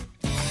air.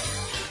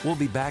 We'll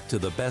be back to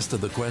the Best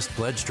of the Quest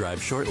pledge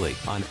drive shortly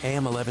on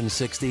AM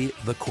 1160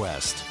 The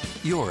Quest,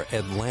 your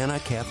Atlanta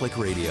Catholic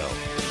Radio.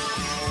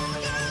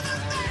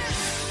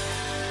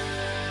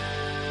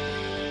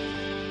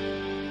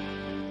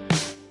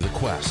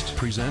 Quest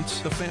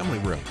presents The Family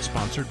Room,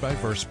 sponsored by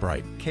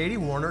Versprite. Katie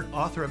Warner,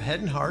 author of Head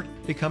and Heart,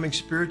 Becoming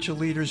Spiritual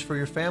Leaders for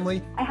Your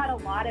Family. I had a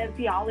lot of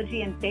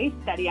theology and faith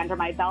study under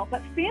my belt,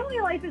 but family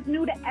life is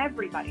new to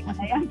everybody when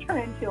they enter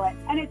into it.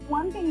 And it's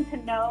one thing to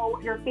know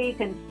your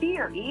faith in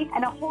theory,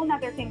 and a whole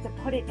other thing to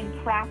put it in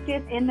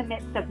practice in the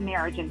midst of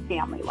marriage and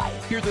family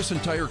life. Hear this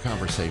entire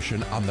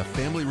conversation on the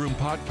Family Room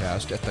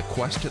podcast at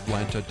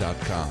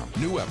thequestatlanta.com.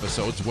 New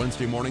episodes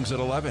Wednesday mornings at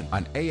 11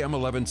 on AM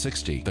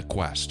 1160, The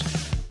Quest.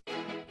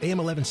 AM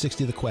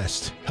 1160 The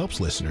Quest helps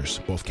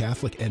listeners, both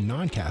Catholic and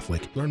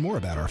non-Catholic, learn more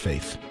about our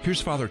faith.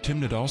 Here's Father Tim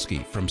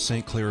Nadolski from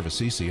St. Clair of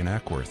Assisi in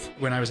Ackworth.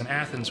 When I was in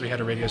Athens, we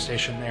had a radio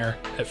station there.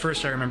 At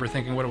first, I remember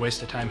thinking, what a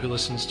waste of time. Who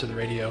listens to the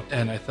radio?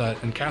 And I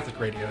thought, in Catholic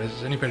radio,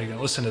 is anybody going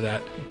to listen to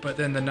that? But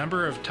then the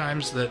number of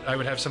times that I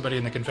would have somebody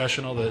in the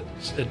confessional that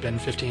had been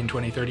 15,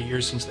 20, 30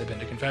 years since they'd been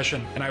to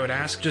confession, and I would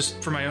ask,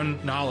 just for my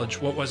own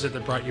knowledge, what was it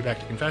that brought you back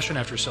to confession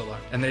after so long?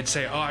 And they'd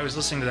say, I was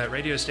listening to that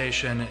radio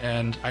station,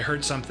 and I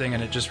heard something,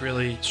 and it just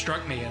really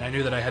struck me, and I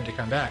knew that I had to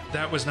come back.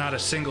 That was not a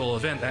single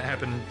event. That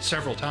happened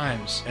several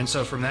times. And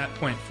so from that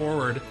point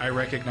forward, I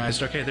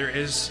recognized, okay, there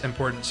is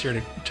importance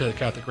here to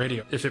Catholic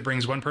radio. If it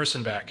brings one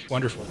person back,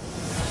 wonderful.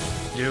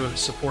 Do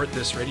support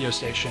this radio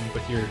station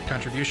with your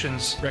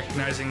contributions,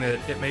 recognizing that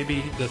it may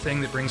be the thing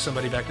that brings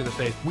somebody back to the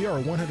faith. We are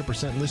a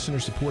 100%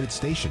 listener-supported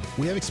station.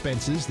 We have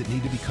expenses that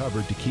need to be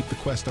covered to keep the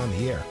Quest on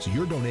the air, so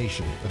your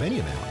donation of any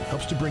amount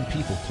helps to bring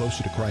people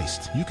closer to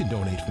Christ. You can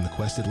donate from the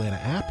Quest Atlanta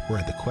app or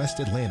at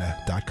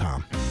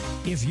thequestatlanta.com.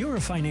 If you're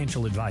a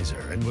financial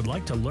advisor and would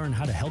like to learn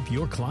how to help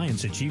your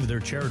clients achieve their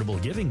charitable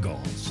giving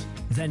goals,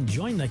 then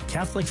join the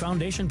Catholic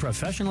Foundation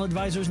Professional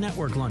Advisors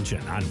Network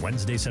Luncheon on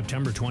Wednesday,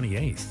 September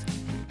 28th.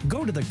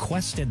 Go to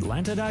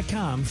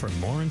thequestatlanta.com for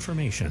more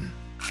information.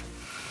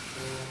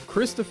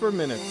 Christopher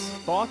Minutes,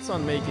 thoughts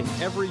on making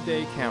every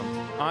day count.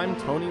 I'm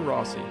Tony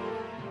Rossi.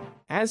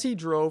 As he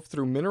drove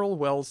through Mineral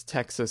Wells,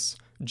 Texas,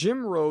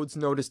 Jim Rhodes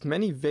noticed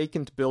many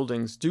vacant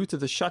buildings due to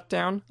the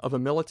shutdown of a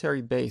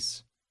military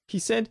base. He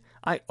said,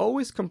 I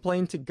always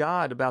complain to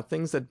God about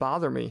things that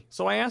bother me,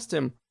 so I asked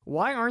him,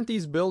 why aren't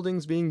these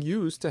buildings being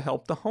used to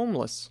help the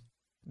homeless?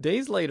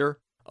 Days later,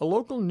 a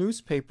local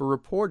newspaper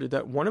reported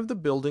that one of the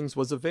buildings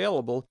was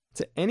available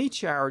to any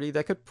charity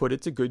that could put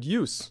it to good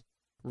use.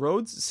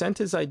 Rhodes sent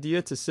his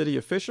idea to city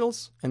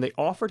officials, and they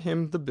offered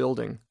him the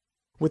building.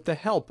 With the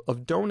help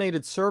of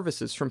donated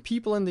services from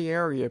people in the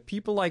area,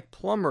 people like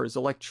plumbers,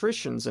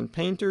 electricians, and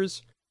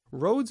painters,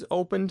 Rhodes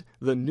opened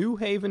the New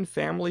Haven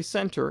Family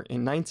Center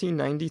in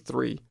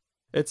 1993.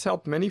 It's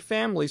helped many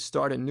families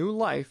start a new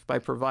life by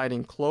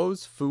providing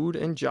clothes, food,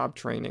 and job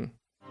training.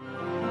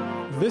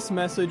 This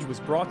message was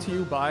brought to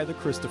you by the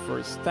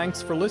Christophers.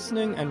 Thanks for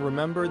listening, and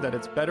remember that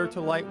it's better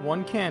to light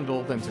one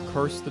candle than to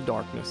curse the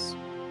darkness.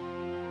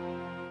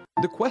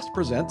 The Quest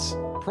presents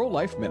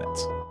Pro-Life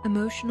Minutes.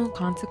 Emotional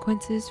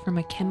consequences from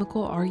a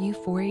chemical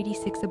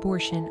RU-486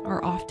 abortion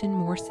are often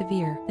more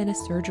severe than a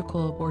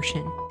surgical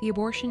abortion. The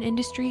abortion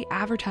industry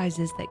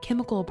advertises that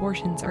chemical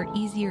abortions are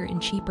easier and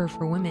cheaper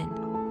for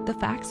women. The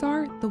facts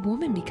are, the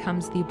woman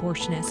becomes the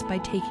abortionist by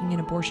taking an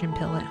abortion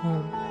pill at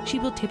home. She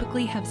will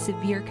typically have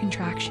severe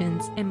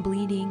contractions and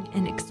bleeding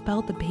and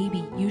expel the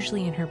baby,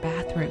 usually in her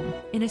bathroom.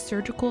 In a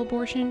surgical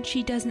abortion,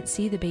 she doesn't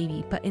see the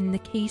baby, but in the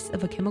case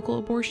of a chemical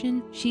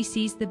abortion, she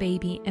sees the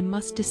baby and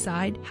must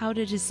decide how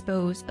to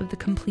dispose of the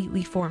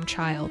completely formed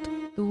child.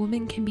 The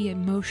woman can be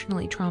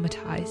emotionally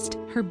traumatized,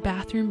 her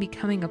bathroom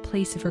becoming a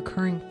place of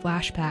recurring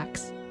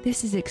flashbacks.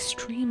 This is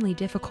extremely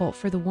difficult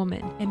for the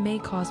woman and may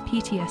cause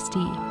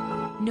PTSD.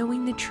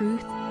 Knowing the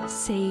truth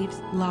saves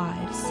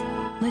lives.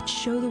 Let's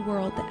show the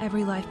world that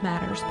every life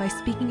matters by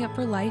speaking up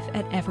for life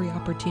at every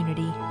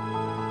opportunity.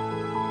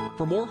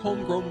 For more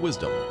homegrown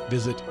wisdom,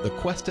 visit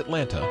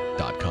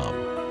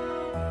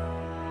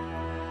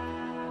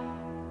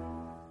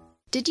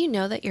thequestatlanta.com. Did you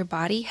know that your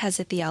body has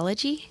a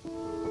theology?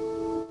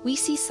 We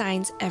see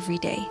signs every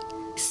day.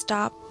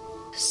 Stop,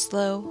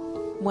 slow,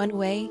 one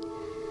way.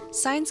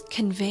 Signs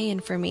convey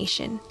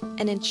information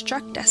and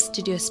instruct us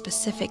to do a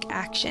specific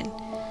action.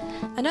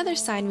 Another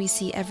sign we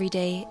see every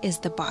day is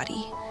the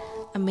body.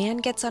 A man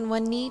gets on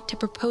one knee to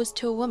propose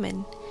to a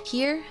woman.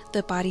 Here,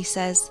 the body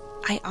says,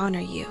 I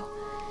honor you.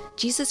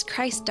 Jesus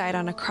Christ died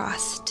on a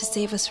cross to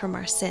save us from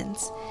our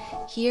sins.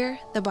 Here,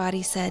 the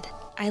body said,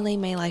 I lay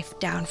my life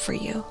down for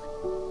you.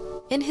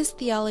 In his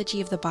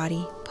Theology of the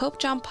Body, Pope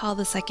John Paul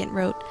II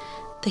wrote,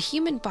 the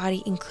human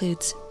body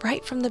includes,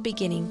 right from the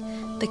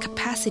beginning, the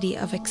capacity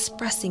of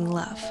expressing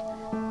love.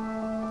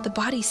 The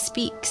body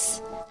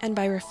speaks, and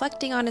by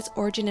reflecting on its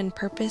origin and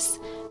purpose,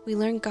 we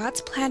learn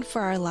God's plan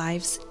for our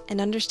lives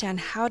and understand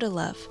how to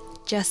love,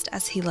 just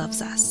as he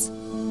loves us.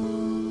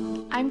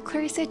 I'm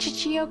Clarissa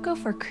Chichiyoko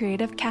for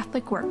Creative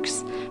Catholic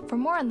Works. For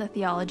more on the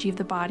theology of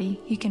the body,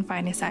 you can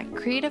find us at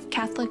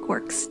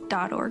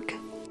creativecatholicworks.org.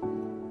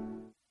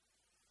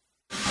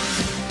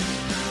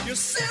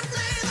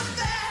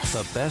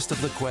 The Best of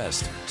the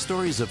Quest.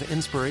 Stories of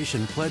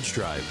Inspiration Pledge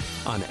Drive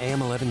on AM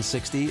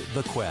 1160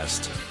 The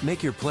Quest.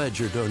 Make your pledge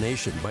or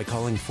donation by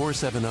calling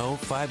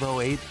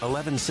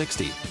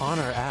 470-508-1160 on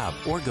our app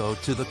or go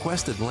to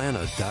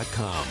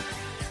thequestatlanta.com.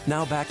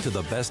 Now back to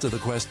the Best of the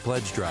Quest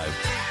Pledge Drive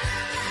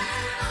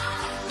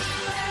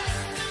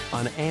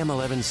on AM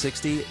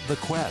 1160 The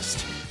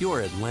Quest,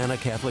 your Atlanta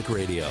Catholic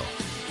Radio.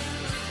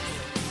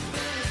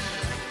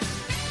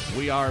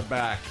 We are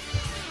back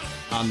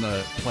on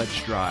the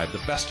Pledge Drive, the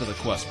Best of the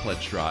Quest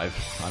Pledge Drive.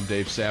 I'm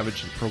Dave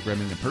Savage, the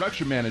programming and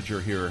production manager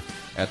here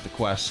at the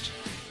Quest,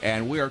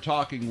 and we are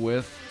talking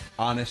with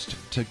Honest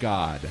to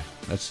God.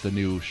 That's the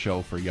new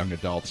show for young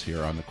adults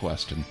here on the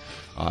Quest, and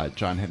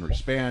John Henry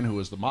Spann, who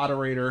is the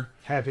moderator.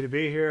 Happy to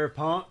be here,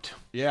 pumped.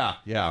 Yeah,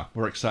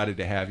 we're excited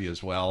to have you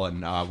as well,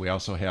 and we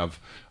also have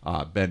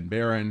Ben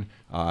Barron,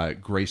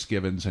 Grace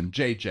Givens, and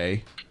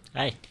J.J.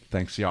 Hey.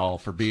 Thanks, y'all,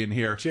 for being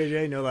here.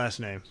 J.J., no last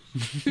name.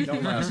 No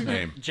last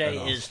name. J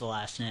is the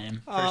last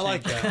name. Oh, I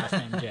like name, that.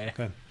 Last name J.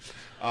 Okay.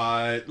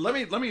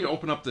 Let me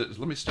open up let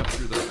me step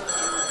through the...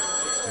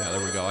 Yeah,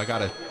 there we go. I got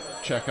to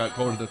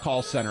go to the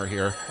call center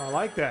here. I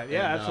like that.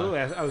 Yeah, and, absolutely.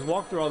 I was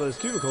walking through all those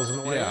cubicles on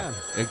the way in.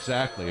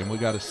 Exactly. And we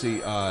got to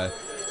see... so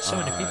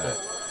many people.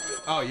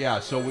 Oh, yeah.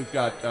 So we've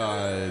got...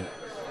 I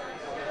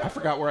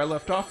forgot where I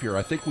left off here.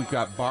 I think we've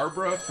got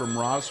Barbara from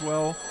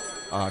Roswell,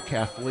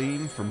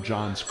 Kathleen from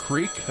Johns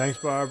Creek. Thanks,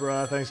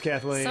 Barbara. Thanks,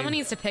 Kathleen. Someone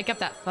needs to pick up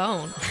that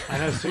phone. I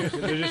know,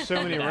 seriously. There's just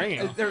so many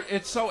ringing.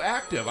 It's so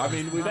active. I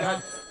mean, we've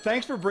got...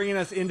 Thanks for bringing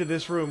us into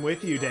this room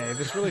with you, Dave.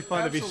 It's really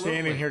fun to be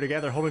standing here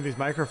together holding these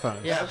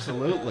microphones. Yeah,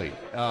 absolutely.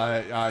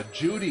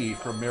 Judy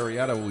from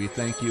Marietta, we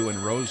thank you, and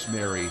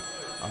Rosemary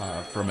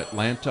from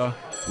Atlanta,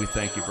 we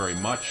thank you very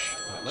much.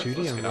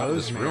 Judy let's and get out of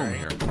this room Rosemary.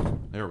 here.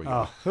 There we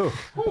go.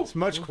 It's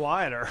much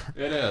quieter.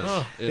 It is.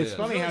 It's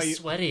funny really how you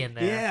sweaty in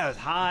there. Yeah, it's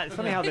hot. It's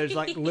funny how there's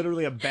like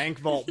literally a bank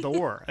vault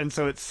door, and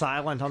so it's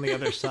silent on the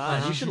other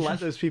side. You should let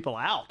those people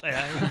out.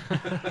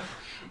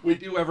 We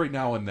do every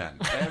now and then.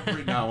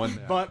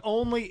 But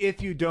only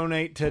if you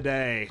donate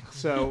today.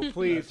 So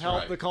please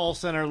help the call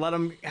center. Let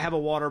them have a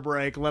water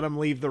break. Let them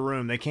leave the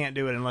room. They can't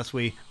do it unless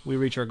we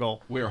reach our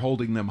goal. We are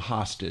holding them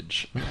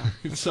hostage.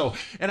 So,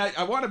 and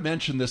I want to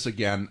mention this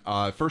again.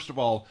 First of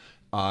all,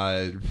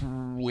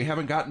 we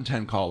haven't gotten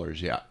 10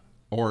 callers yet,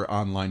 or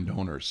online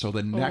donors. So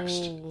the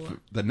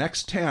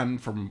next 10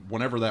 from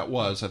whenever that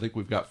was, I think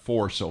we've got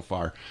 4 so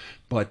far.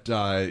 But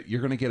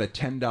you're going to get a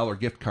 $10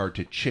 gift card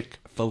to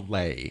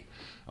Chick-fil-A.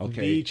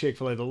 Okay. The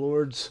Chick-fil-A, the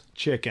Lord's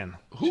Chicken.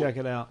 Check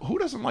it out. Who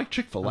doesn't like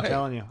Chick-fil-A? I'm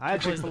telling you. I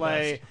had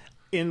Chick-fil-A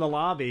in the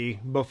lobby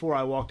before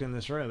I walked in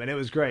this room, and it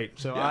was great.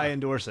 So I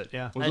endorse it.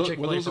 Yeah. Were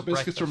those the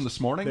biscuits from this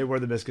morning? They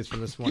were the biscuits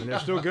from this morning. They're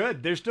still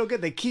good. They're still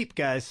good. They keep,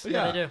 guys.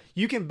 Yeah, they do.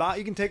 You can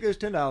take those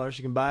 $10.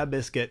 You can buy a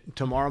biscuit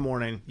tomorrow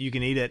morning. You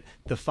can eat it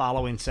the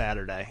following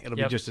Saturday. It'll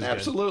be just as good.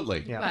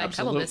 Absolutely. Yeah. Buy a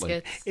couple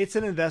biscuits. It's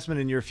an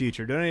investment in your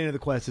future. Donating to the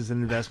Quest is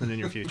an investment in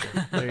your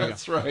future. There you go.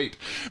 That's right.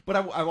 But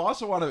I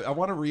also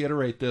want to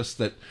reiterate this,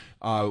 that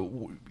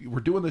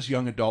we're doing this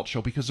young adult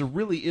show because there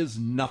really is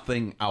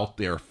nothing out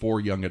there for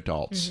young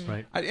adults. Mm-hmm. Right.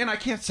 Right. And I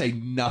can't say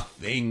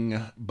nothing,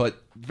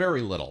 but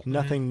very little.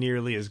 Nothing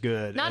nearly as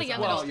good. Not a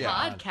young adult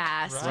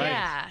podcast. Right.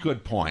 Yeah.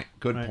 Good point.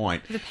 Good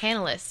point. The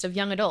panelist of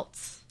young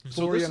adults.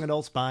 For young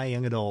adults, by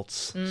young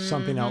adults.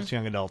 Something else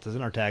young adult is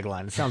in our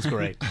tagline. It sounds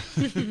great.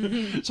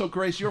 So,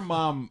 Grace, your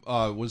mom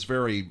was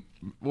very,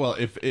 well,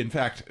 if in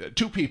fact,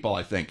 two people,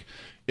 I think.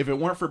 If it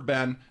weren't for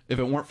Ben, if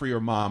it weren't for your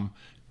mom,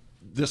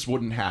 this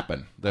wouldn't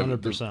happen.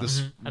 100%.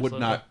 This would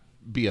not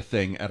be a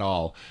thing at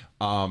all.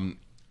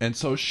 And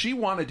so she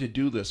wanted to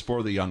do this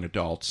for the young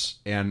adults,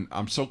 and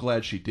I'm so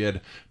glad she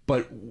did.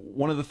 But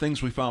one of the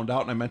things we found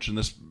out, and I mentioned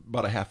this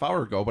about a half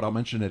hour ago, but I'll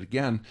mention it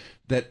again,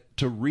 that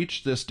to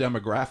reach this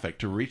demographic,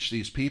 to reach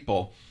these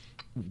people,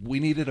 we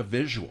needed a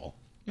visual.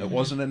 It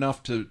wasn't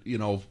enough to,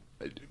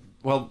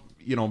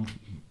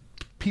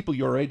 people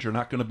your age are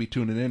not going to be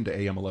tuning in to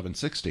AM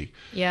 1160.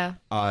 Yeah.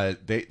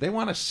 They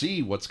want to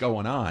see what's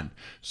going on.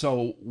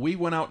 So we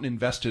went out and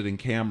invested in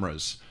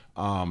cameras,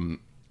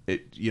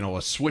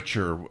 a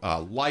switcher,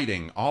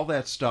 lighting, all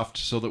that stuff,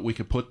 so that we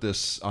could put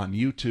this on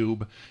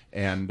YouTube.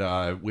 And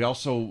we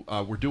also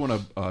we're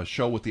doing a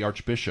show with the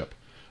Archbishop.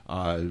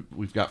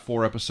 We've got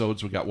 4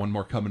 episodes. We got one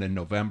more coming in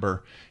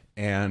November,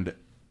 and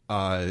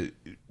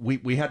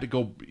we had to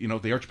go.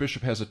 The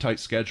Archbishop has a tight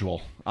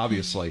schedule,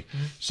 obviously,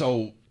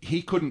 so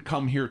he couldn't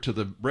come here to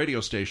the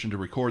radio station to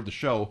record the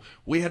show.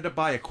 We had to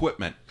buy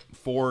equipment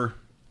for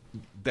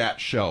that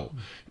show.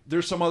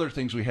 There's some other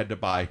things we had to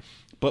buy.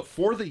 But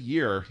for the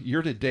year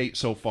to date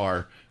so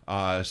far,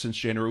 since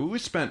January, we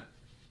spent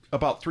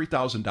about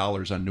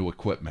 $3,000 on new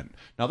equipment.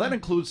 Now, that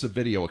includes the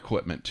video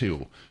equipment,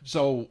 too.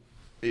 So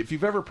if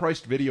you've ever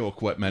priced video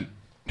equipment,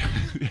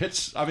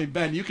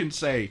 Ben, you can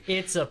say...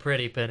 It's a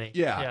pretty penny.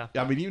 Yeah.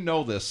 I mean, you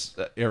know this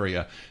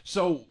area.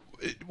 So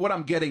what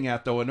I'm getting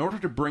at, though, in order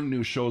to bring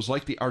new shows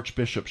like the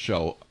Archbishop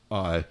show,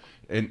 and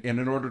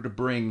in order to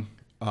bring...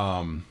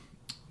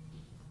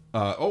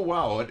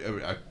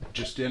 I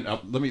just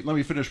didn't. Let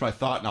me finish my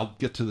thought, and I'll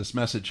get to this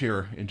message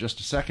here in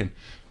just a second.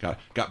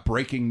 Got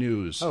breaking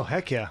news. Oh,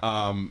 heck yeah!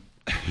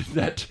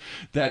 That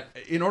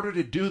in order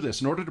to do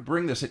this, in order to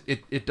bring this,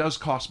 it does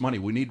cost money.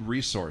 We need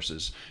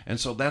resources, and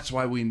so that's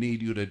why we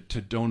need you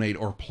to donate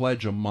or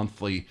pledge a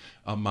monthly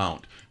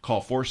amount.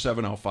 Call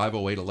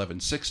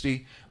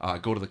 470-508-1160.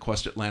 Go to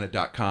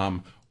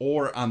thequestatlanta.com,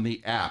 or on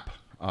the app.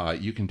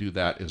 You can do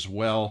that as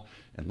well.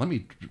 And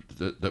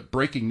the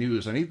breaking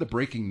news. I need the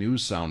breaking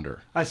news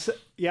sounder. I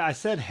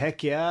said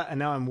heck yeah, and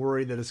now I'm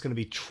worried that it's going to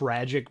be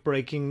tragic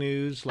breaking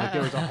news, like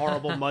there was a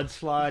horrible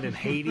mudslide in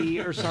Haiti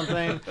or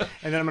something, and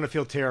then I'm going to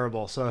feel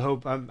terrible. So I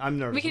hope I'm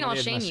nervous. We can all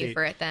shame you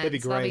for it then. That'd be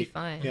great.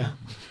 That'll be fun. Yeah.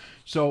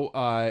 So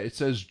it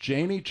says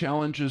Janie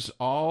challenges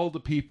all the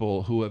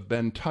people who have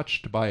been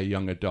touched by a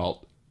young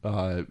adult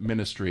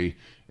ministry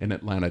in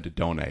Atlanta to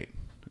donate.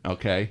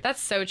 Okay.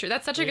 That's so true.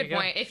 That's such a good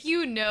point. If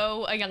you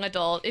know a young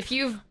adult, if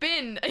you've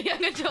been a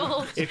young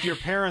adult, if your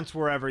parents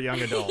were ever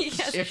young adults,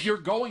 yes. If you're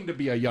going to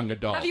be a young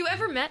adult, have you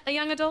ever met a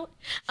young adult?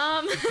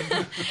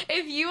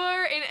 If you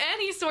are in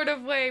any sort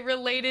of way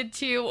related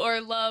to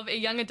or love a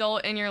young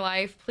adult in your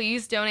life,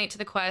 please donate to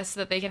the Quest so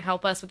that they can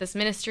help us with this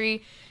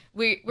ministry.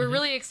 We're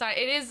really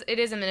excited. It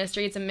is a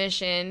ministry. It's a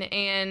mission,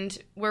 and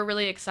we're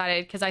really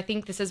excited because I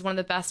think this is one of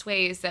the best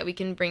ways that we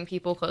can bring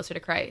people closer to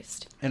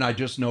Christ. And I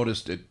just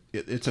noticed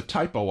it's a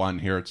typo on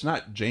here. It's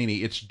not Janie.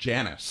 It's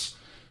Janice.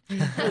 Oh,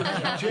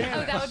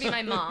 that would be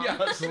my mom.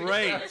 Yes,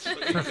 great.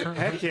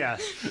 Heck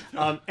yes.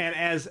 And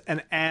as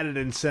an added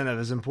incentive,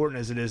 as important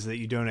as it is that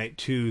you donate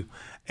to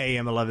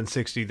AM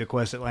 1160, the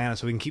Quest Atlanta,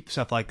 so we can keep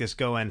stuff like this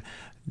going,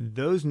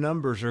 those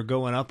numbers are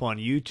going up on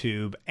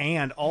YouTube,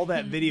 and all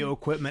that video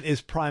equipment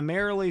is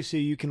primarily so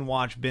you can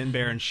watch Ben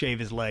Barron shave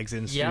his legs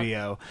in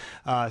studio.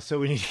 So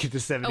we need to get to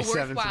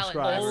 77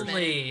 subscribers.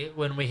 Only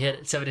when we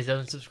hit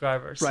 77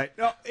 subscribers. Right.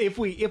 No, if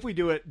we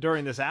do it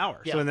during this hour,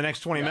 so in the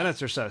next 20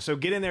 minutes or so. So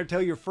get in there,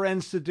 tell your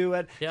friends to do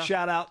it. Yeah.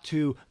 Shout out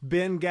to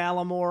Ben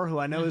Gallimore, who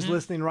I know is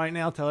listening right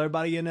now. Tell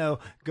everybody you know.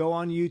 Go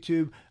on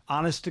YouTube.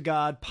 Honest to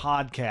God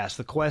podcast,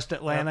 the Quest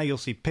Atlanta. You'll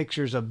see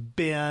pictures of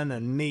Ben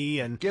and me,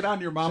 and get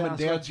on your mom and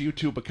dad's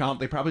YouTube account.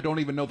 They probably don't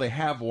even know they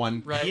have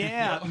one. Right.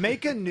 Yeah,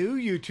 make a new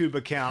YouTube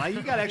account.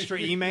 You got extra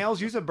emails?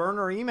 Use a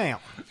burner email,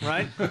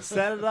 right?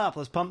 Set it up.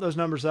 Let's pump those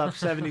numbers up.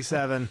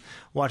 77.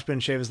 Watch Ben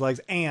shave his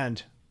legs,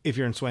 and if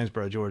you're in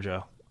Swainsboro,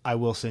 Georgia, I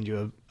will send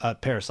you a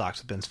pair of socks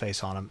with Ben's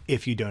face on them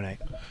if you donate.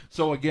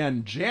 So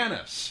again,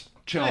 Janice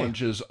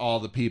challenges all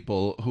the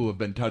people who have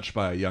been touched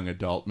by a young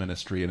adult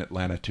ministry in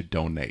Atlanta to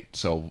donate.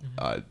 So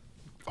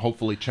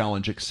hopefully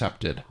challenge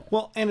accepted.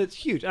 Well, and it's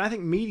huge. And I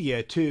think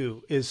media,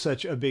 too, is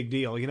such a big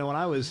deal. You know,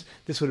 when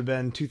this would have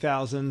been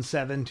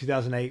 2007,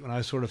 2008, when I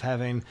was sort of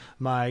having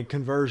my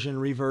conversion,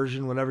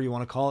 reversion, whatever you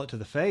want to call it, to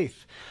the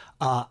faith,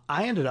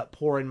 I ended up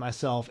pouring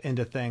myself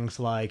into things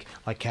like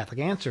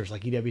Catholic Answers,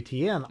 like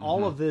EWTN,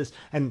 all of this.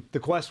 And the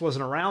Quest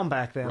wasn't around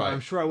back then. Right.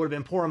 I'm sure I would have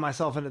been pouring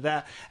myself into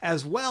that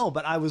as well.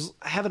 But I was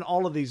having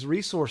all of these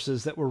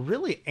resources that were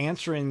really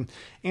answering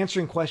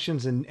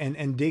questions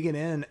and digging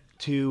in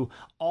to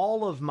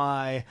all of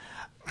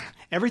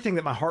everything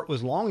that my heart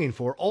was longing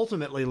for,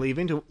 ultimately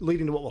leading to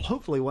what will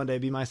hopefully one day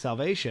be my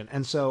salvation.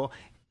 And so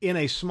in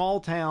a small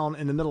town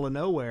in the middle of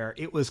nowhere,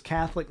 it was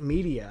Catholic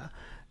media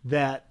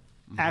that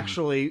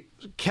actually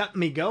kept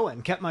me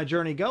going, kept my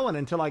journey going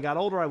until I got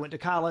older. I went to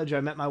college.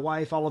 I met my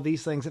wife. All of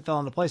these things that fell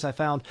into place. I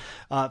found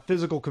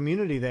physical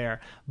community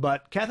there.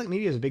 But Catholic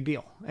media is a big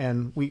deal,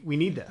 and we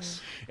need this.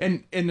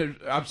 And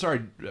I'm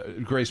sorry,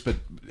 Grace, but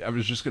I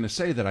was just going to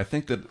say that I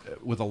think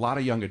that with a lot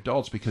of young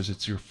adults, because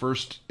it's your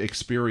first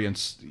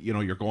experience,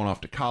 you're going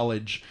off to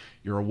college,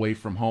 you're away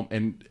from home,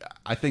 and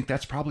I think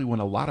that's probably when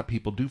a lot of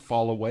people do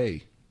fall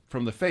away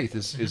from the faith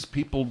is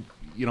people,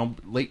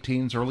 late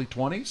teens, early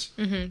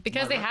 20s.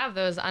 Because they have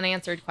those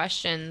unanswered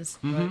questions.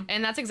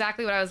 And that's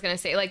exactly what I was going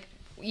to say. Like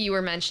you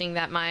were mentioning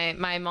that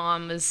my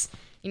mom was,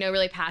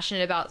 really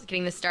passionate about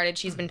getting this started.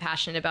 She's been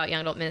passionate about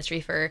young adult ministry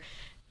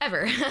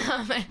forever.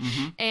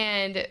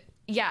 And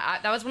yeah,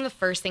 that was one of the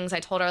first things I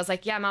told her. I was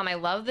like, yeah, Mom, I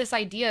love this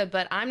idea,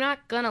 but I'm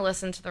not going to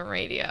listen to the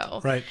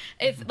radio. Right.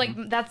 It's like,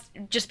 that's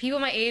just people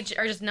my age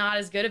are just not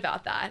as good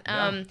about that.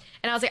 And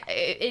I was like,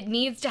 it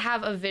needs to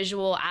have a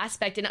visual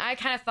aspect. And I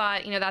kind of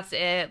thought, that's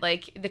it.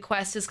 Like the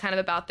Quest is kind of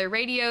about their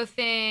radio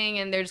thing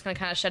and they're just going to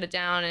kind of shut it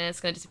down and it's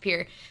going to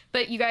disappear.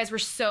 But you guys were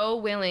so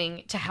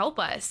willing to help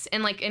us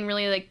and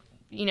really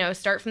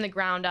start from the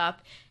ground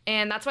up.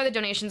 And that's why the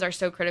donations are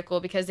so critical,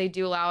 because they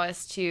do allow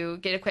us to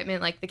get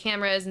equipment like the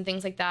cameras and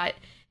things like that.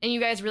 And you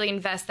guys really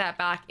invest that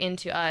back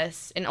into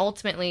us. And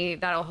ultimately,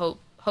 that'll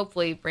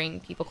hopefully bring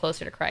people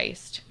closer to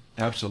Christ.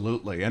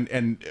 Absolutely.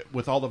 And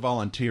with all the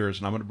volunteers,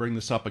 and I'm going to bring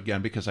this up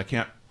again because I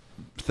can't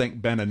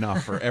thank Ben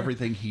enough for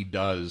everything he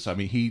does. I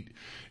mean,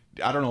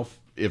 I don't know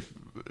if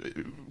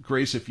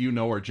Grace, if you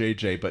know, or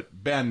JJ,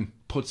 but Ben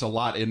puts a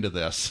lot into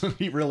this.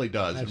 He really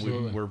does.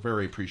 Absolutely. And we're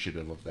very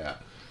appreciative of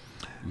that.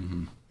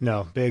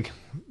 No, big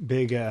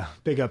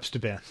ups to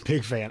Ben.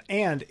 Big fan.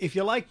 And if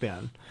you like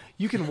Ben,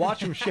 you can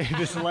watch him shave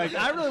his legs.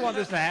 I really want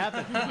this to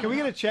happen. Can we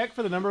get a check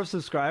for the number of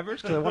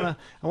subscribers? Because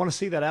I want to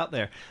see that out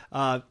there.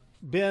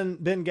 Ben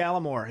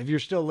Gallimore, if you're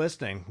still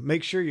listening,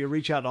 make sure you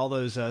reach out to all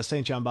those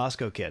St. John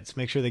Bosco kids.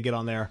 Make sure they get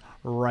on there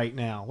right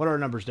now. What are our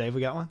numbers, Dave?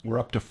 We got one? We're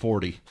up to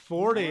 40.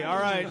 40. All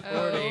right.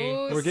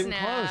 40. We're getting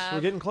close.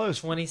 We're getting close.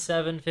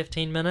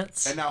 15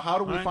 minutes. And now how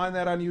do we find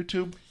that on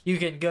YouTube? You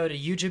can go to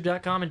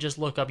youtube.com and just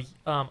look up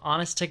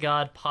Honest to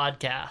God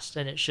Podcast,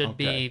 and it should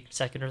be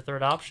second or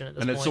third option at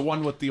this point. And it's the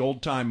one with the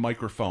old-time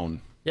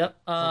microphone. Yep.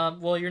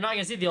 Well, you're not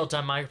going to see the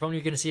old-time microphone.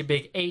 You're going to see a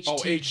big HTG. Oh,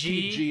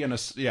 HTG and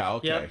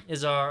okay. Yep,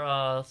 is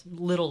our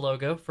little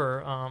logo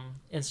for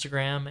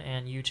Instagram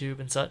and YouTube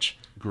and such.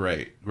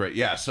 Great.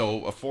 Yeah,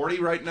 so 40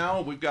 right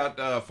now. We've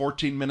got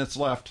 14 minutes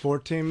left.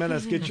 14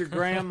 minutes. Get your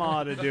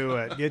grandma to do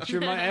it. Get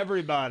your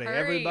everybody. Hurry,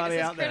 everybody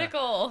this out is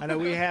critical. there. I know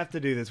we have to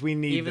do this. We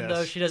need Even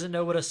though she doesn't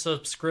know what a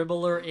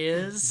subscribbler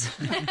is.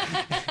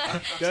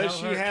 Does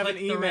she have an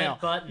email?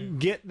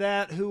 Get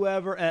that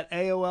whoever at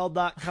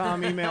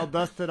AOL.com email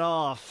dusted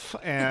off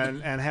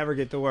and have her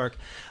get to work.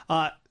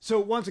 So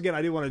once again,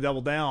 I do want to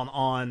double down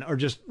on, or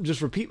just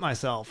repeat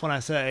myself when I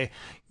say,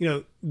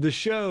 the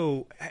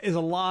show is there's a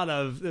lot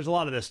of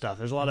this stuff.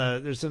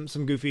 There's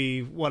some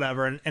goofy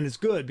whatever, and it's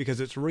good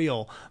because it's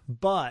real.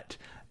 But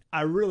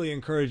I really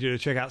encourage you to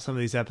check out some of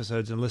these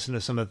episodes and listen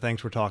to some of the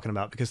things we're talking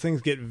about, because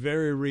things get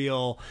very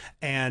real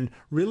and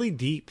really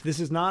deep. This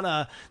is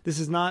not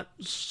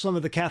some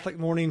of the Catholic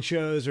morning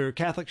shows or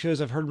Catholic shows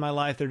I've heard in my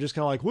life. They're just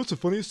kind of like, what's the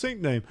funniest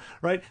saint name,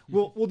 right?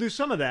 We'll do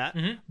some of that,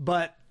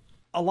 but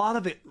a lot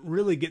of it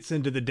really gets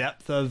into the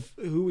depth of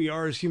who we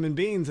are as human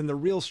beings and the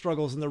real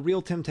struggles and the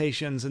real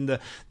temptations and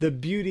the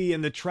beauty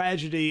and the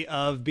tragedy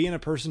of being a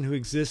person who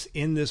exists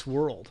in this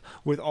world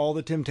with all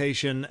the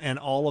temptation and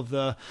all of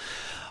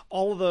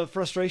the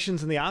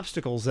frustrations and the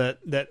obstacles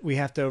that we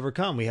have to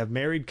overcome. We have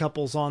married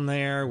couples on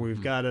there.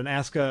 We've got an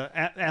Ask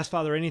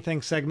Father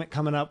Anything segment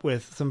coming up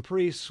with some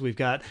priests. We've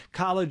got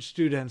college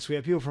students. We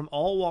have people from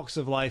all walks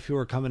of life who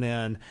are coming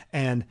in,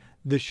 and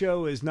the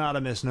show is not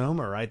a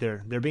misnomer, right?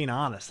 They're being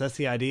honest. That's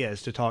the idea,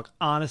 is to talk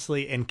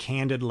honestly and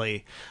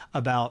candidly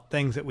about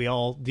things that we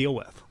all deal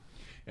with.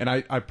 And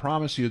I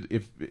promise you,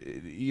 if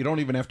you don't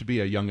even have to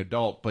be a young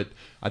adult, but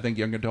I think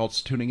young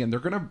adults tuning in,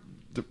 they're going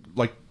to,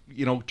 like,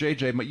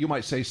 JJ, you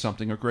might say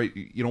something, or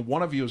great,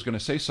 one of you is going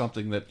to say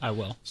something that I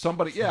will.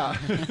 Somebody, yeah.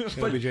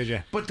 But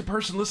JJ. But the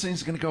person listening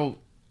is going to go,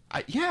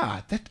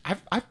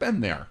 I've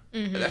been there.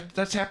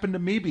 That's happened to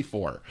me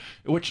before.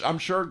 Which I'm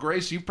sure,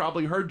 Grace, you've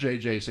probably heard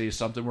JJ say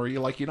something where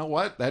you're like, you know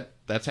what,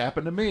 that's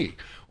happened to me,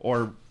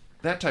 or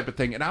that type of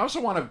thing. And I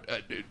also want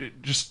to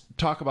just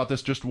talk about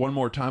this just one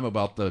more time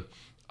about the,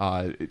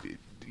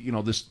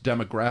 this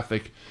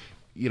demographic.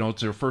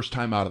 It's their first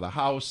time out of the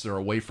house. They're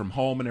away from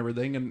home and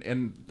everything,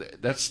 and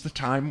that's the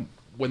time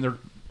when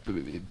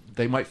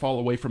they might fall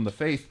away from the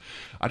faith.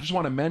 I just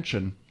want to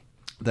mention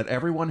that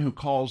everyone who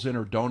calls in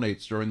or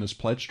donates during this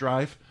pledge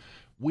drive,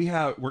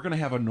 we're going to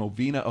have a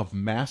novena of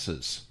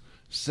masses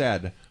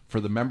said for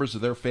the members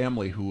of their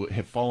family who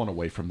have fallen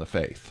away from the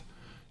faith.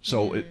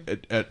 So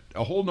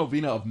a whole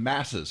novena of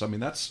masses. I mean,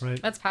 that's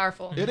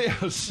powerful. It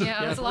is.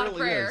 Yeah, it's a lot of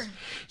prayer. Is.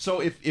 So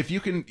if you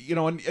can,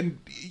 and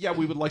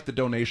we would like the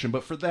donation,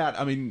 but for that,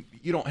 I mean,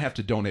 you don't have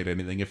to donate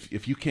anything.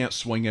 If you can't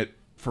swing it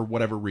for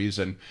whatever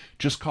reason,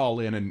 just call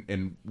in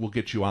and we'll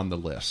get you on the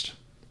list.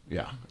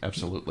 Yeah,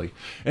 absolutely.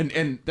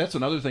 And that's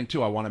another thing,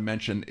 too, I want to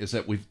mention is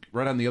that we've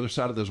right on the other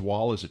side of this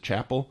wall is a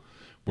chapel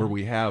where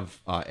we have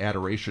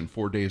adoration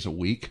 4 days a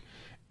week.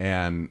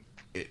 And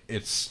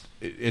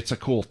it's a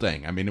cool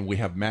thing. I mean, we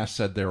have mass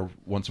said there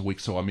once a week.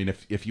 So, I mean,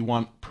 if you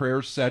want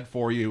prayers said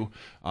for you,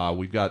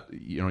 we've got,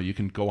 you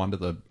can go onto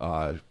the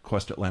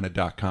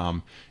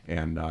questatlanta.com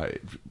and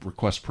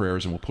request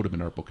prayers, and we'll put them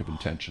in our book of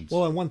intentions.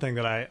 Well, and one thing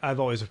that I've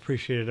always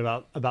appreciated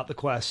about the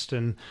Quest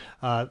and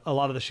a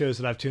lot of the shows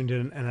that I've tuned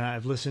in and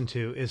I've listened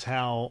to is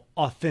how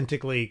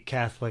authentically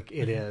Catholic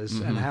it is,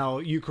 and how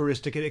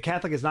Eucharistic it is.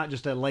 Catholic is not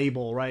just a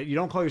label, right? You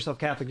don't call yourself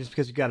Catholic just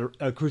because you got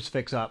a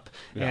crucifix up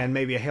and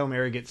maybe a Hail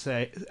Mary gets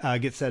said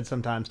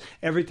sometimes.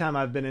 Every time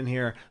I've been in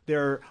here,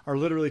 there are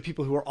literally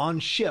people who are on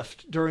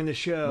shift during the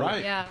show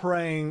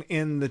praying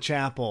in the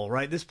chapel,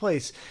 right? This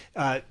place,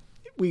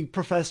 we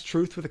profess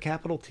truth with a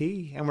capital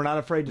T, and we're not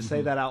afraid to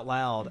say that out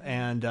loud.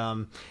 And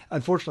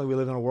unfortunately, we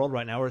live in a world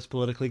right now where it's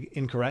politically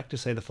incorrect to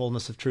say the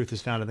fullness of truth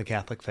is found in the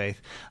Catholic faith.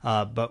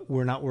 But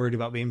we're not worried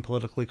about being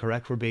politically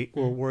correct. We're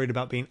worried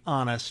about being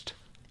honest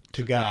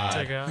to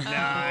God.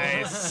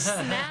 Nice.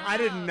 I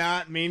did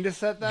not mean to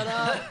set that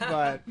up,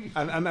 but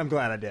I'm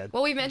glad I did.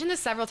 Well, we've mentioned this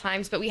several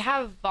times, but we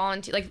have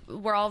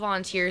we're all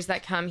volunteers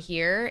that come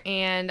here,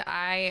 and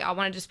I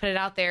want to just put it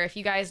out there. If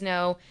you guys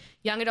know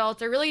young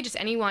adults or really just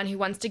anyone who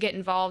wants to get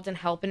involved and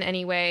help in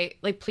any way,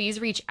 please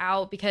reach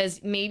out, because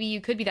maybe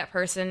you could be that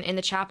person in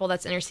the chapel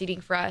that's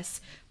interceding for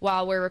us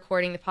while we're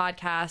recording the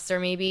podcast, or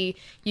maybe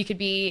you could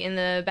be in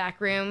the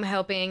back room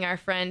helping our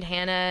friend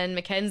Hannah and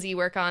Mackenzie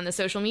work on the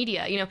social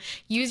media.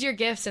 Use your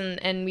gifts,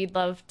 and we'd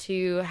love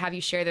to have you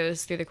share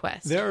those through the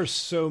Quest. There are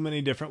so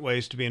many different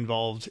ways to be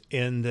involved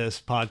in this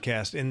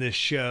podcast, in this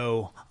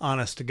show,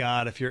 honest to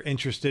God, if you're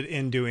interested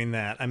in doing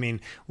that. I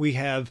mean, we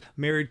have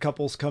married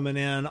couples coming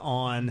in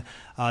on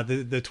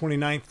the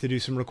 29th to do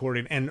some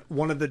recording, and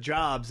one of the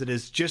jobs that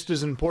is just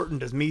as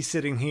important as me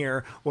sitting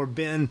here or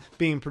Ben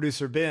being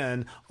producer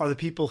Ben are the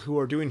people who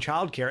are doing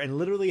childcare and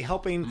literally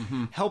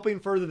helping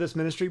further this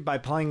ministry by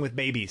playing with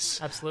babies.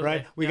 Absolutely.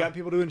 Right? We got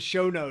people doing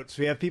show notes.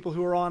 We have people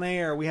who are on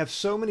air. We have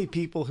so many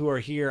people who are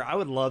here. I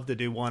would love to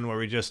do one where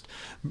we just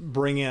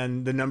bring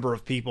in the number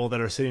of people that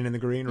are sitting in the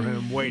green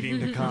room waiting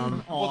to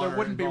come on. Well, there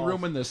wouldn't be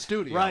room in the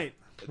studio.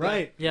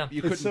 Right. Yeah.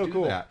 You couldn't so do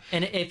cool. that.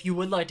 And if you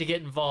would like to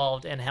get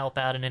involved and help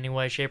out in any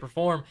way, shape, or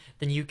form,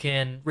 then you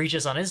can reach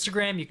us on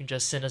Instagram. You can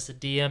just send us a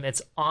DM.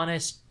 It's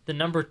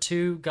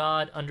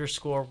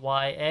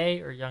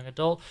honest_God_YA or young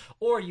adult,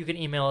 or you can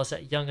email us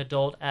at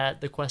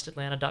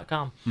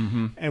youngadult@thequestatlanta.com.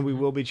 And we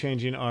will be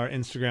changing our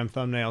Instagram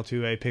thumbnail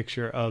to a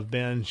picture of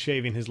Ben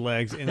shaving his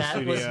legs in that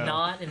studio. Was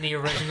not in the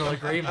original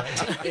agreement.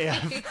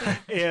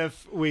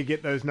 if we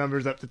get those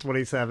numbers up to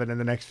 27 in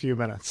the next few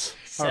minutes.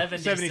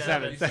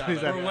 77.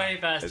 We're way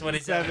past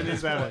 27.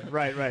 77.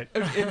 Right.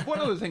 And one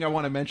other thing I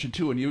want to mention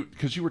too, and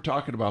because you were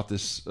talking about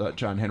this,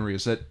 John Henry,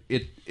 is that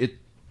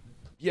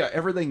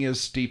everything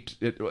is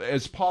steeped.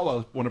 As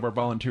Paula, one of our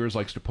volunteers,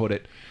 likes to put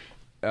it,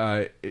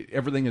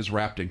 everything is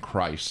wrapped in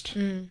Christ.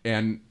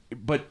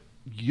 But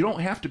you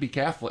don't have to be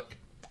Catholic.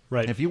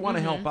 Right. If you want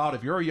to help out,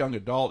 if you're a young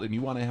adult and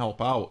you want to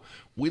help out,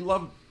 we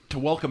love to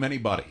welcome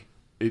anybody.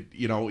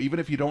 Even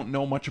if you don't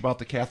know much about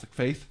the Catholic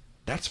faith,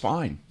 that's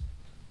fine.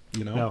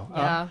 No,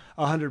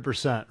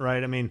 100%.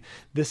 Right. I mean,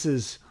 this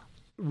is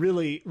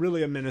really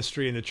a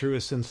ministry in the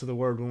truest sense of the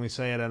word when we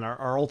say it, and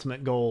our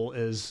ultimate goal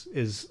is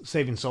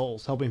saving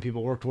souls, helping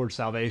people work towards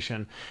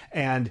salvation.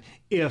 And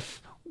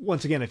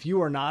once again, if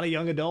you are not a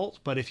young adult,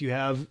 but if you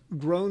have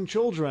grown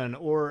children,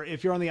 or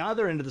if you're on the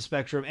other end of the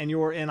spectrum and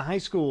you're in high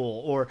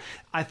school, or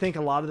I think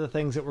a lot of the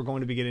things that we're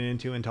going to be getting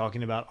into and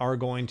talking about are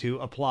going to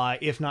apply,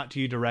 if not to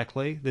you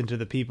directly, then to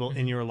the people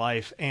in your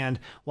life. And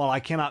while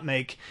I cannot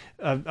make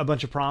a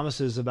bunch of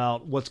promises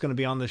about what's going to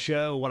be on the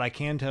show, what I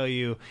can tell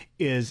you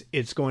is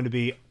it's going to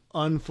be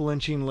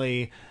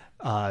unflinchingly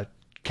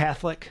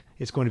Catholic.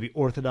 It's going to be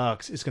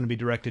Orthodox. It's going to be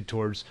directed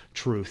towards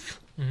truth.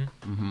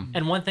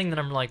 And one thing that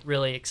I'm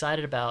really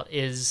excited about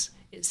is,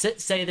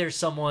 say there's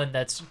someone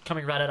that's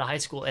coming right out of high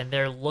school and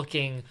they're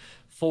looking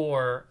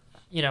for,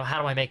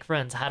 how do I make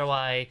friends? How do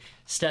I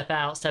step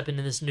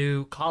into this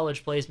new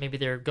college place? Maybe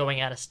they're going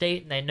out of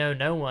state and they know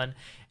no one,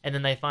 and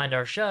then they find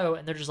our show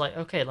and they're just like,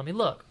 okay, let me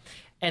look.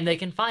 And they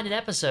can find an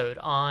episode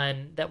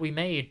that we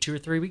made 2 or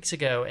 3 weeks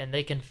ago, and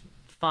they can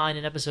find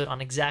an episode on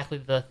exactly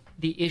the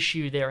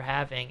issue they're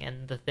having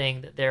and the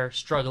thing that they're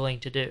struggling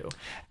to do.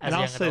 And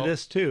I'll say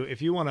this too: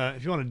 if you want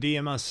to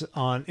DM us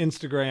on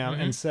Instagram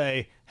and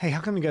say, hey, how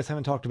come you guys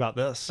haven't talked about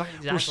this?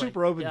 Exactly. We're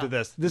super open to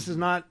this. This is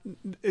not,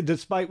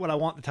 despite what I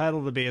want the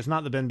title to be, it's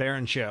not the Ben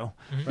Barron Show.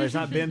 Right? It's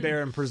not Ben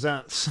Barron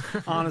Presents.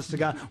 Honest to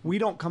God, we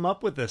don't come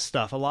up with this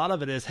stuff. A lot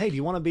of it is, hey, do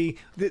you want to be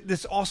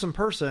this awesome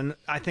person?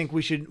 I think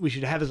we should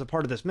have as a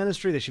part of this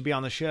ministry. They should be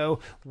on the show.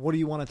 What do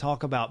you want to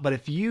talk about? But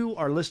if you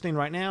are listening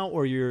right now,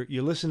 or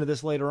you listen to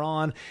this later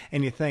on,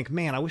 and you think,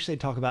 man, I wish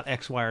they'd talk about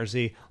X, Y, or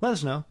Z, let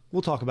us know.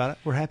 We'll talk about it.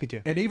 We're happy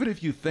to. And even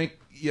if you think,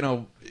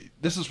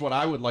 this is what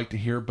I would like to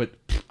hear, but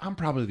I'm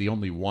probably the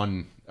only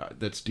one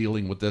that's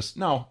dealing with this.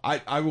 No,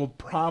 I will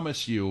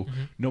promise you,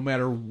 no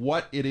matter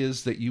what it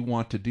is that you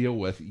want to deal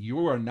with,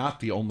 you are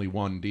not the only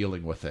one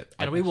dealing with it.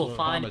 And we will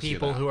find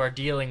people who are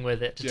dealing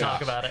with it to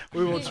talk about it.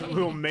 We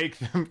will make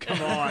them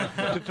come on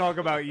to talk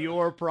about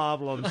your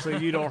problems so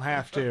you don't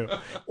have to.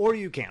 Or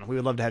you can. We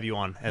would love to have you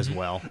on as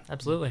well.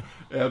 Absolutely.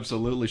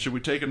 Absolutely. Should we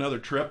take another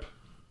trip?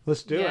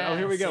 Let's do it. Oh,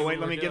 here we go. Wait,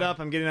 let me get up.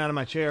 I'm getting out of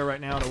my chair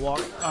right now to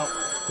walk.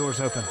 Oh, door's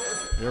open.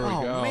 Here we go.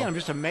 Oh, man, I'm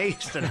just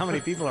amazed at how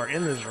many people are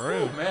in this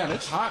room. Oh, man,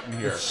 it's hot in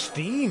here. It's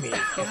steamy.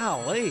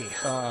 Golly.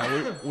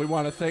 We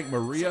want to thank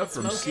Maria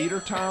from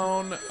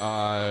Cedartown.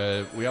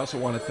 We also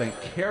want to thank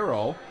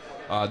Carol.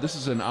 This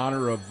is in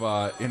honor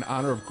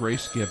of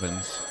Grace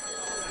Givens.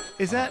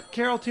 Is that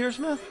Carol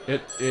Tearsmith?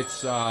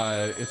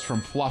 It's from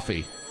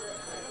Fluffy.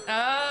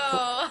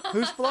 Oh.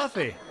 Who's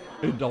Fluffy?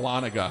 In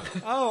Dahlonega.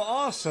 Oh,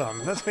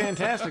 awesome. That's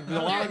fantastic. They're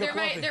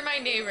my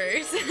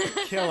neighbors.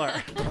 Killer.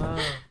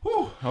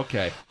 Whew,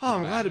 okay. Oh,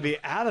 I'm glad to be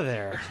out of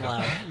there.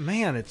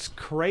 Man, it's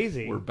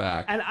crazy. We're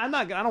back. And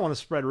I don't want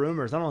to spread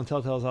rumors. I don't want to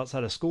tell tales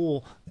outside of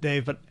school,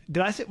 Dave, but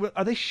did I say,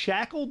 are they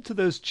shackled to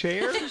those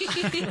chairs?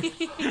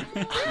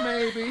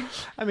 Maybe.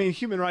 I mean,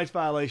 human rights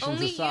violations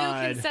aside.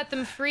 Only you can set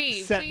them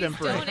free. Set Please them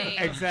free.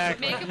 Donate.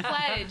 Exactly. Make a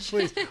pledge.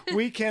 Please.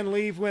 We can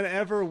leave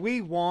whenever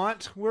we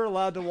want. We're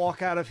allowed to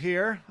walk out of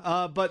here,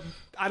 but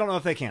I don't know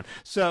if they can.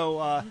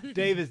 So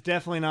Dave is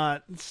definitely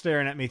not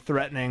staring at me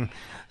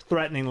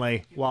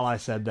threateningly while I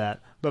said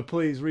that. But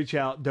please reach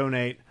out,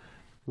 donate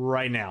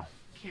right now.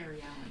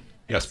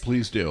 Yes,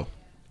 please do.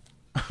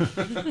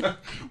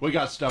 We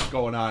got stuff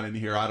going on in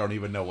here. I don't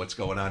even know what's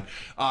going on.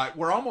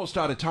 We're almost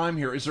out of time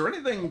here. Is there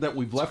anything that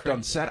we've left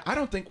unsaid? I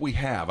don't think we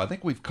have. I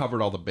think we've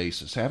covered all the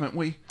bases, haven't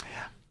we?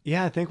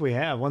 Yeah, I think we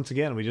have. Once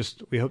again, we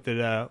hope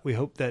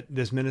that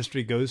this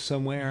ministry goes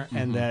somewhere,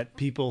 and that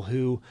people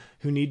who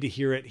need to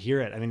hear it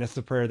hear it. I mean, that's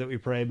the prayer that we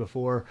pray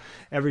before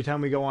every time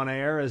we go on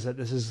air, is that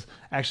this is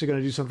actually going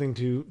to do something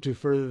to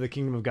further the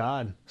kingdom of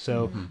God.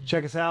 So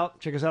check us out.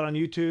 Check us out on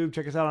YouTube.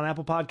 Check us out on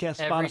Apple Podcasts,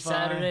 Spotify. Every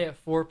Saturday at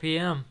 4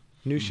 p.m.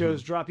 New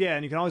shows drop. Yeah,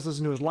 and you can always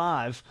listen to us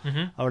live.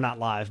 Or not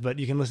live, but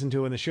you can listen to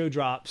it when the show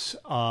drops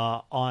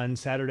on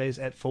Saturdays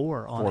at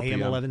 4 on 4 AM p.m.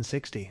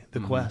 1160, The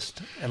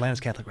Quest,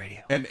 Atlanta's Catholic Radio.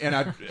 And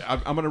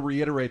I'm going to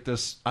reiterate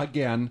this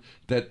again,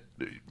 that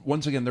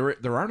once again,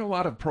 there aren't a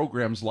lot of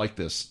programs like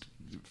this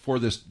for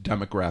this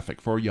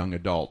demographic, for young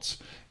adults.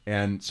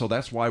 And so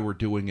that's why we're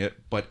doing it,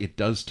 but it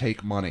does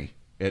take money.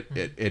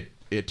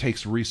 It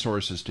takes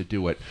resources to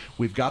do it.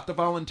 We've got the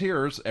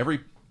volunteers.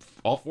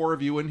 All four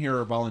of you in here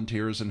are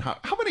volunteers, and how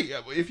many?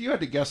 If you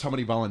had to guess how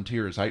many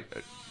volunteers, like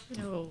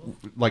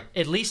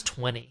at least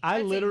 20.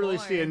 I literally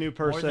see a new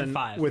person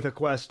with a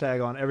Quest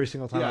tag on every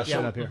single time I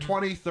sit up here.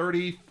 20,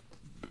 30,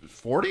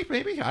 40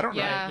 maybe? I don't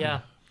know. Yeah.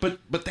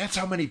 But that's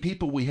how many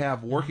people we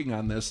have working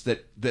on this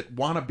that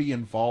want to be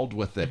involved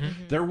with it.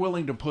 They're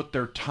willing to put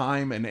their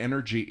time and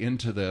energy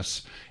into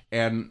this,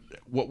 and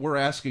what we're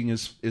asking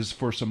is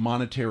for some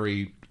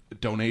monetary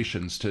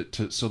donations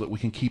to so that we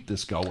can keep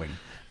this going.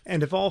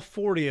 And if all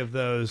 40 of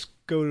those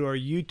go to our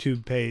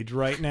YouTube page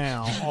right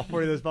now, all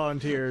 40 of those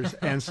volunteers,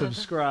 and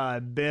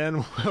subscribe,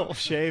 Ben will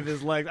shave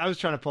his legs. I was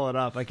trying to pull it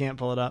up. I can't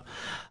pull it up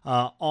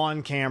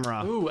on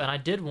camera. Ooh, and I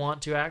did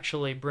want to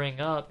actually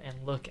bring up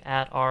and look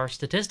at our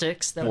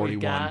statistics that 41.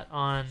 we got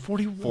on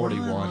 41,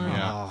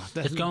 yeah.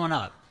 It's going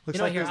up. Looks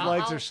like his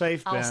legs are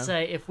safe, Ben. I'll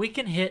say if we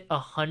can hit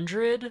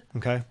 100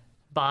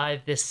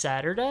 by this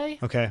Saturday,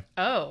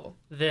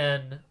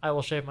 then I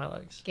will shave my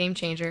legs. Game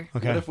changer.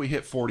 What if we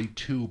hit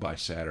 42 by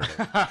Saturday?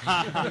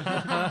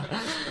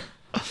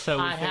 So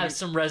I have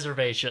some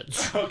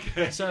reservations.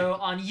 Okay. So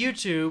on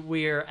YouTube,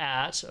 we are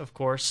at, of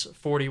course,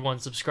 41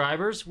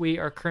 subscribers. We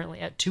are currently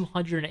at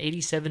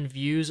 287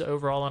 views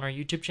overall on our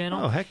YouTube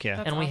channel. Oh, heck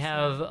yeah. And we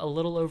have a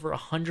little over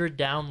 100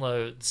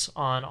 downloads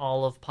on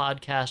all of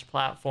podcast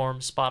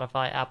platforms,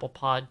 Spotify, Apple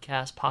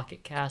Podcasts,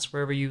 Pocket Casts,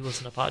 wherever you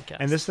listen to podcasts.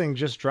 And this thing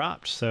just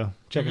dropped, so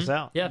check us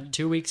out. Yep,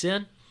 2 weeks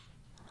in.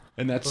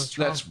 And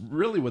that's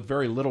really with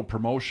very little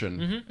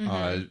promotion,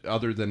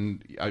 other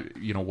than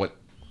what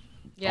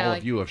all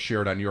of you have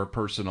shared on your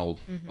personal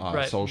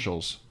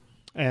socials.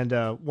 And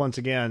once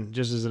again,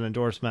 just as an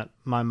endorsement,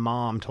 my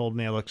mom told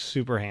me I looked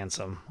super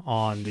handsome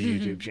on the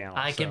YouTube channel.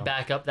 I can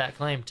back up that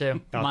claim,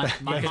 too. My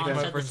mom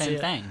said the same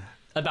thing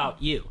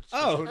about you.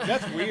 Oh,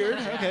 that's weird.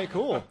 Okay,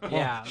 cool. Well,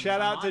 Yeah. shout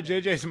out to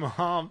JJ's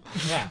mom.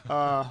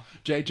 Yeah.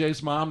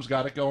 JJ's mom's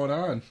got it going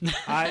on.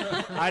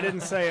 I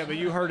didn't say it, but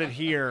you heard it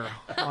here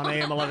on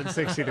AM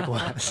 1160 The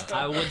Quest.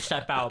 I would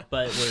step out,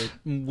 but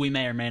we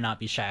may or may not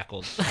be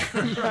shackled.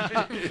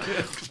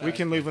 We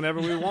can leave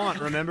whenever we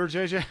want. Remember,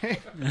 JJ?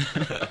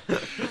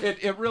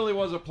 It really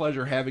was a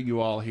pleasure having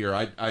you all here.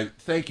 I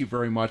thank you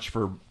very much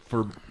for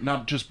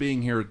not just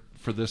being here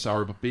for this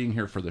hour, but being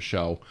here for the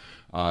show.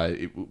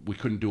 We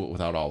couldn't do it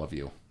without all of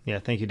you. Yeah,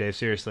 thank you, Dave.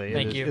 Seriously,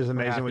 Thank you. It's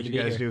amazing what happy you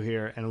to be guys here. do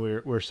here, and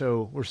we're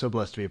so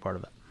blessed to be a part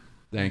of it.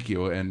 Thank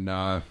you, and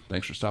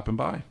thanks for stopping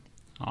by.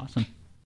 Awesome.